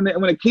kid, when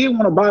a kid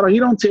want a bottle, he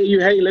don't tell you,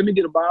 hey, let me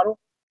get a bottle.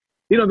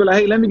 He don't be like,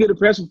 hey, let me get a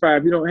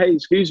pacifier. Hey,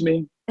 excuse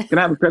me, can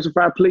I have a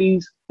pacifier,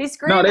 please? He's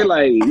screaming. No, they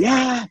like,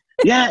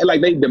 yeah,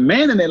 like they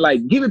demanding it,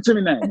 like, give it to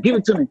me now, give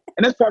it to me.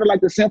 And that's part of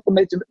like the simple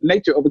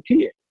nature of a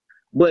kid.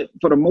 But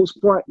for the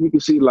most part, you can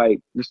see like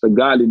just the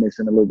godliness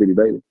in a little bitty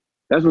baby.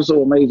 That's what's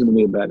so amazing to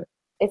me about it.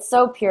 It's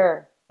so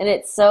pure, and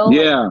it's so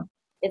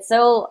it's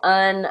so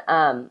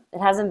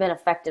it hasn't been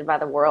affected by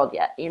the world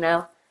yet.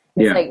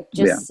 It's like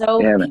just so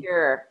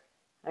pure.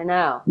 I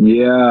know.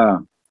 Yeah.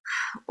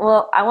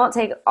 Well, I won't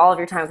take all of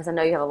your time because I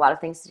know you have a lot of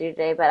things to do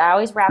today. But I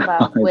always wrap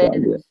up with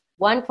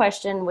one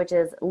question, which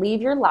is: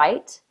 leave your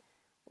light.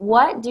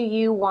 What do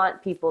you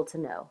want people to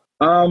know?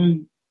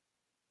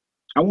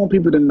 I want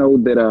people to know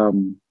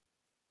that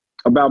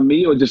about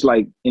me, or just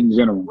like in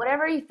general?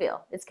 Whatever you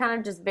feel. It's kind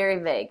of just very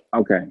vague.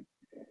 Okay.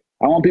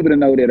 I want people to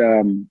know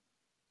that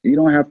you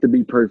don't have to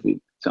be perfect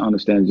to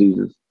understand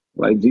Jesus.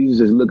 Like Jesus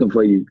is looking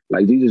for you.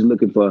 Like Jesus is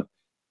looking for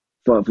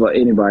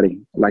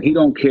anybody. Like he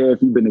don't care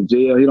if you've been in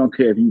jail. He don't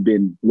care if you've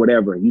been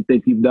whatever. You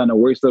think you've done the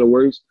worst of the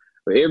worst.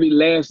 But every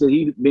last that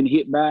he's been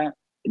hit by,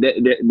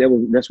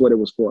 that's what it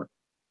was for.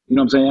 You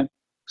know what I'm saying?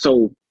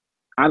 So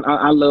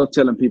I love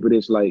telling people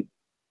this, like,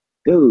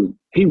 dude,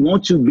 he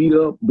wants you beat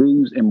up,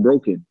 bruised, and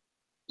broken,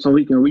 so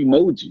he can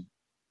remold you.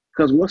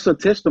 Because what's a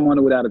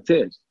testimony without a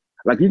test?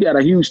 Like you got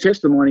a huge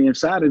testimony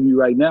inside of you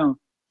right now,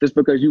 just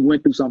because you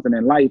went through something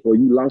in life, or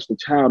you lost a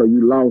child, or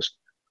you lost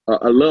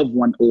a loved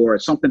one, or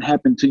something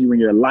happened to you in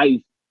your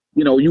life.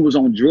 You was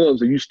on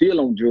drugs, or you still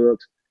on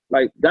drugs.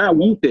 Like God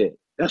wants that.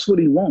 That's what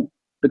he wants.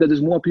 Because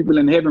there's more people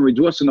in heaven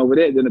rejoicing over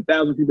that than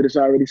 1,000 people that's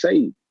already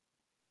saved.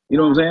 You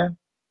know what I'm saying?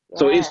 Yeah.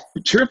 So it's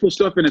triple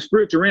stuff in the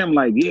spiritual realm.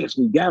 Like, yes,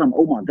 we got him.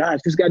 Oh my gosh,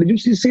 this guy, did you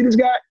see this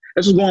guy?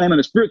 That's what's going on in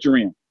the spiritual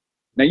realm.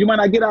 Now, you might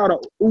not get all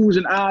the oohs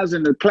and ahs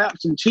and the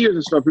claps and cheers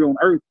and stuff here on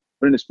earth,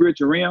 but in the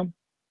spiritual realm,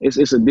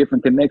 it's a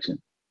different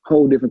connection,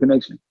 whole different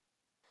connection.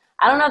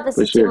 I don't know if this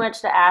is too much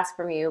to ask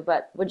from you,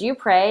 but would you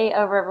pray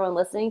over everyone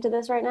listening to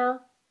this right now?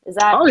 Is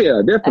that? Oh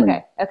yeah,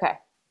 definitely. Okay.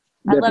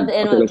 I'd love to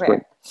end with a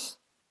prayer.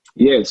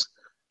 Yes.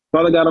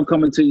 Father God, I'm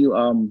coming to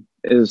you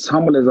as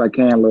humble as I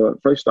can, Lord.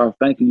 First off,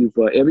 thanking you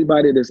for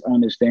everybody that's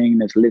on this thing,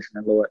 that's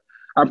listening, Lord.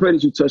 I pray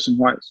that you touch some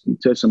hearts, you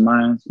touch some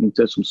minds, you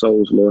touch some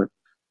souls, Lord.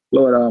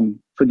 Lord,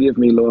 forgive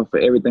me, Lord, for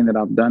everything that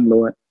I've done,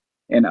 Lord.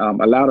 And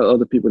allow the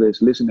other people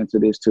that's listening to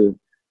this to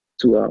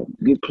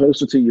get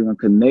closer to you and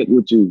connect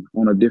with you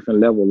on a different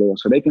level, Lord,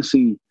 so they can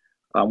see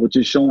what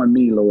you're showing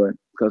me, Lord,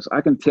 because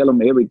I can tell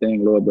them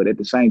everything, Lord, but at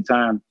the same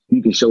time,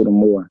 you can show them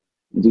more.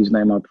 In Jesus'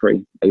 name I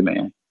pray.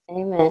 Amen.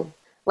 Amen.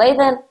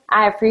 Lathan,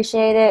 I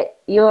appreciate it.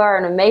 You are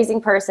an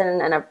amazing person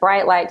and a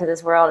bright light to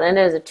this world, and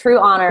it is a true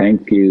honor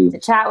to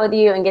chat with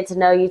you and get to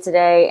know you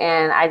today,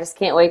 and I just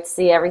can't wait to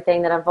see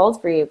everything that unfolds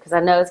for you, because I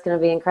know it's going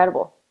to be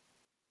incredible.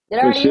 It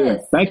already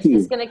is. Thank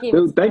you.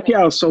 Dude, thank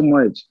y'all so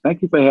much.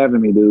 Thank you for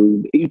having me,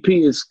 dude. The EP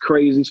is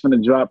crazy. It's going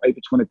to drop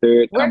April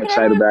 23rd. I'm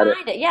excited about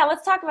it. Yeah,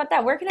 let's talk about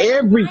that. Where can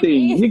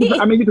everything? You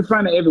can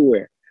find it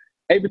everywhere.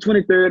 April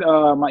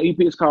 23rd, my EP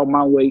is called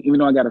My Way, even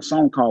though I got a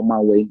song called My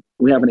Way.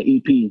 We have an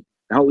EP.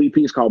 The whole EP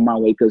is called My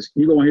Way, because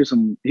you're going to hear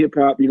some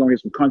hip-hop, you're going to hear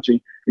some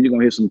country, and you're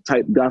going to hear some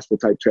gospel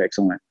type tracks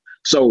on it.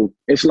 So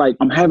it's like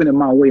I'm having it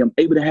my way. I'm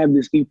able to have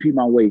this EP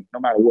my way no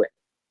matter what.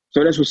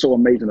 So that's what's so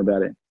amazing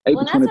about it.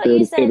 April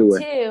 23rd is everywhere.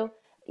 Too.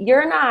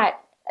 You're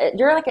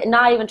like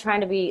not even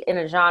trying to be in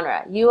a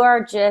genre. You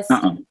are just,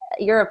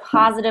 you're a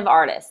positive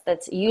artist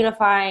that's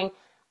unifying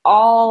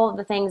all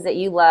the things that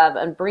you love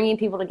and bringing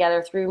people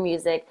together through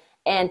music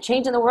and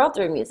changing the world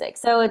through music.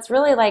 So it's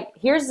really like,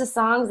 here's the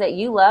songs that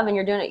you love and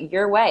you're doing it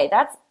your way.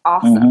 That's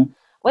awesome. Mm-hmm.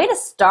 Way to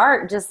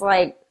start, just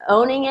like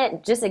owning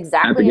it just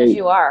exactly as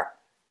you are.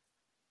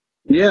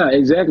 Yeah,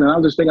 exactly. And I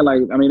was just thinking,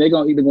 like, I mean, they're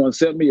either going to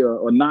accept me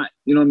or not.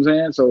 You know what I'm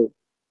saying? So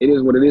it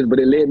is what it is, but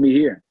it led me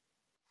here.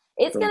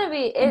 It's going to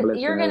be,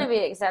 you're going to be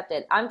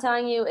accepted. I'm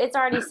telling you, it's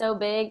already so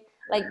big.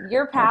 Like,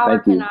 your power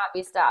cannot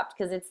be stopped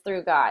because it's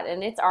through God,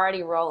 and it's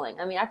already rolling.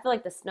 I mean, I feel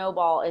like the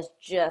snowball is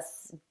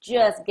just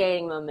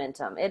gaining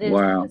momentum. It is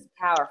just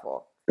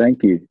powerful.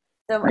 Thank you.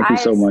 Thank you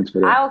so much for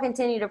that. I will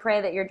continue to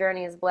pray that your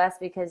journey is blessed,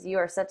 because you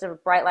are such a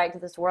bright light to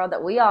this world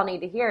that we all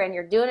need to hear, and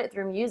you're doing it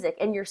through music,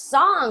 and your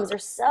songs are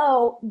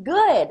so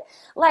good.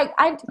 Like,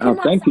 I could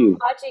not stop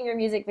watching your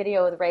music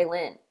video with Ray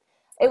Lynn.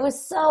 It was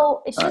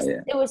so,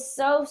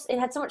 it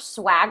had so much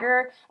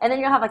swagger. And then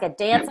you'll have like a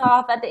dance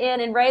off at the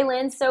end, and Ray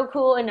Lynn's so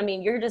cool. And I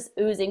mean, you're just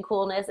oozing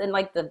coolness, and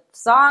like the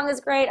song is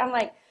great. I'm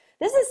like,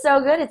 this is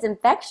so good. It's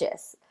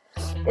infectious.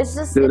 It's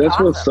just, dude, that's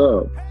awesome. What's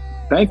up.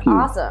 Thank you.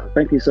 Awesome.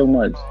 Thank you so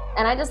much.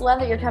 And I just love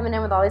that you're coming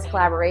in with all these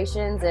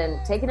collaborations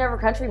and taking over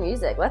country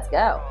music. Let's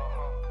go.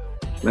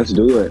 Let's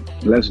do it.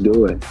 Let's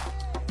do it.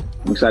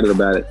 I'm excited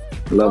about it.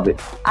 Love it.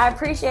 I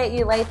appreciate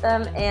you,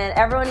 Latham, and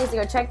everyone needs to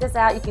go check this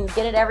out. You can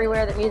get it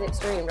everywhere that music's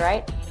streamed,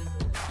 right?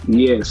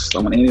 Yes,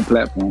 on any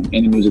platform,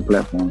 any music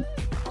platform.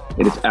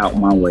 It is out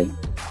my way.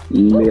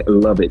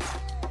 Love it.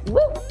 Woo,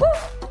 woo.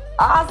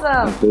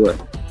 Awesome. Let's do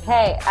it.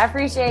 Hey, I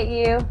appreciate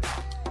you.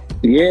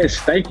 Yes,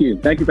 thank you.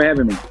 Thank you for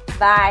having me.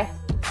 Bye.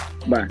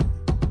 Bye.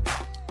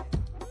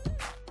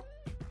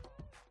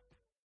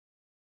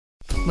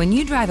 When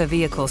you drive a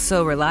vehicle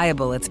so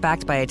reliable it's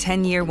backed by a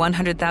 10-year,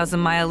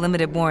 100,000-mile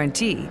limited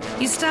warranty,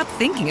 you stop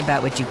thinking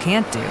about what you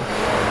can't do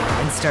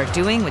and start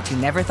doing what you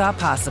never thought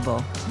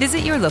possible.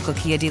 Visit your local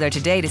Kia dealer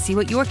today to see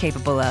what you're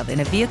capable of in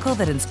a vehicle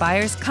that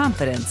inspires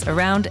confidence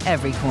around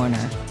every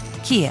corner.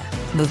 Kia,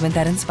 movement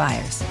that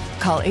inspires.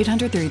 Call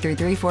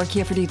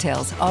 800-333-4KIA for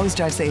details. Always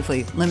drive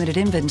safely. Limited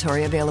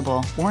inventory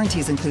available.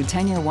 Warranties include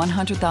 10-year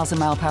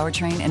 100,000-mile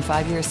powertrain and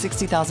 5-year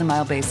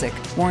 60,000-mile basic.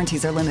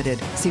 Warranties are limited.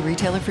 See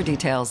retailer for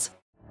details.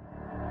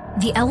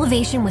 The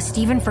Elevation with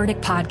Stephen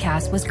Furtick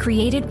podcast was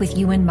created with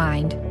you in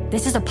mind.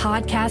 This is a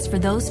podcast for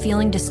those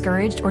feeling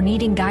discouraged or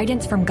needing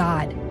guidance from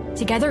God.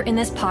 Together in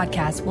this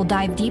podcast, we'll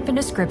dive deep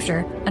into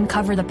Scripture,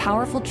 uncover the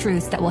powerful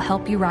truths that will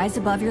help you rise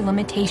above your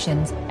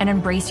limitations and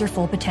embrace your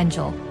full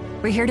potential.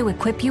 We're here to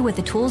equip you with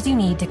the tools you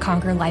need to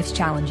conquer life's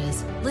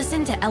challenges.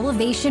 Listen to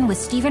Elevation with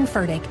Stephen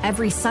Furtick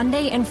every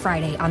Sunday and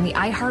Friday on the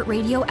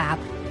iHeartRadio app,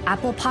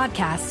 Apple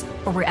Podcasts,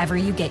 or wherever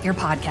you get your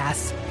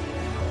podcasts.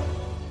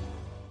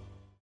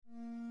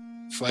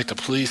 It's like the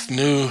police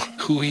knew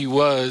who he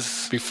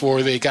was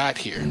before they got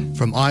here.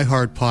 From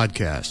iHeart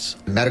Podcasts.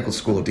 The medical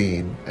school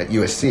dean at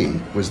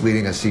USC was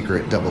leading a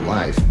secret double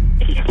life.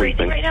 She's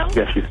breathing right now?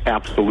 Yes, she's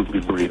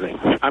absolutely breathing.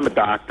 I'm a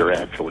doctor,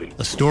 actually.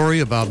 A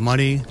story about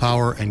money,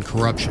 power, and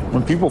corruption.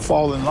 When people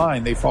fall in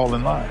line, they fall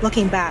in line.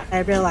 Looking back, I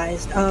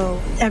realized,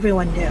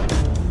 everyone knew.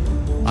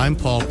 I'm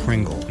Paul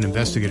Pringle, an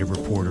investigative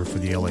reporter for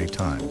the LA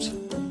Times.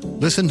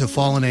 Listen to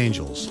Fallen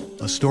Angels,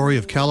 a story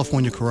of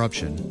California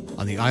corruption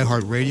on the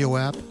iHeartRadio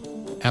app,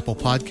 Apple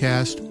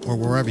Podcast, or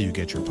wherever you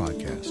get your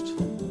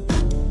podcasts.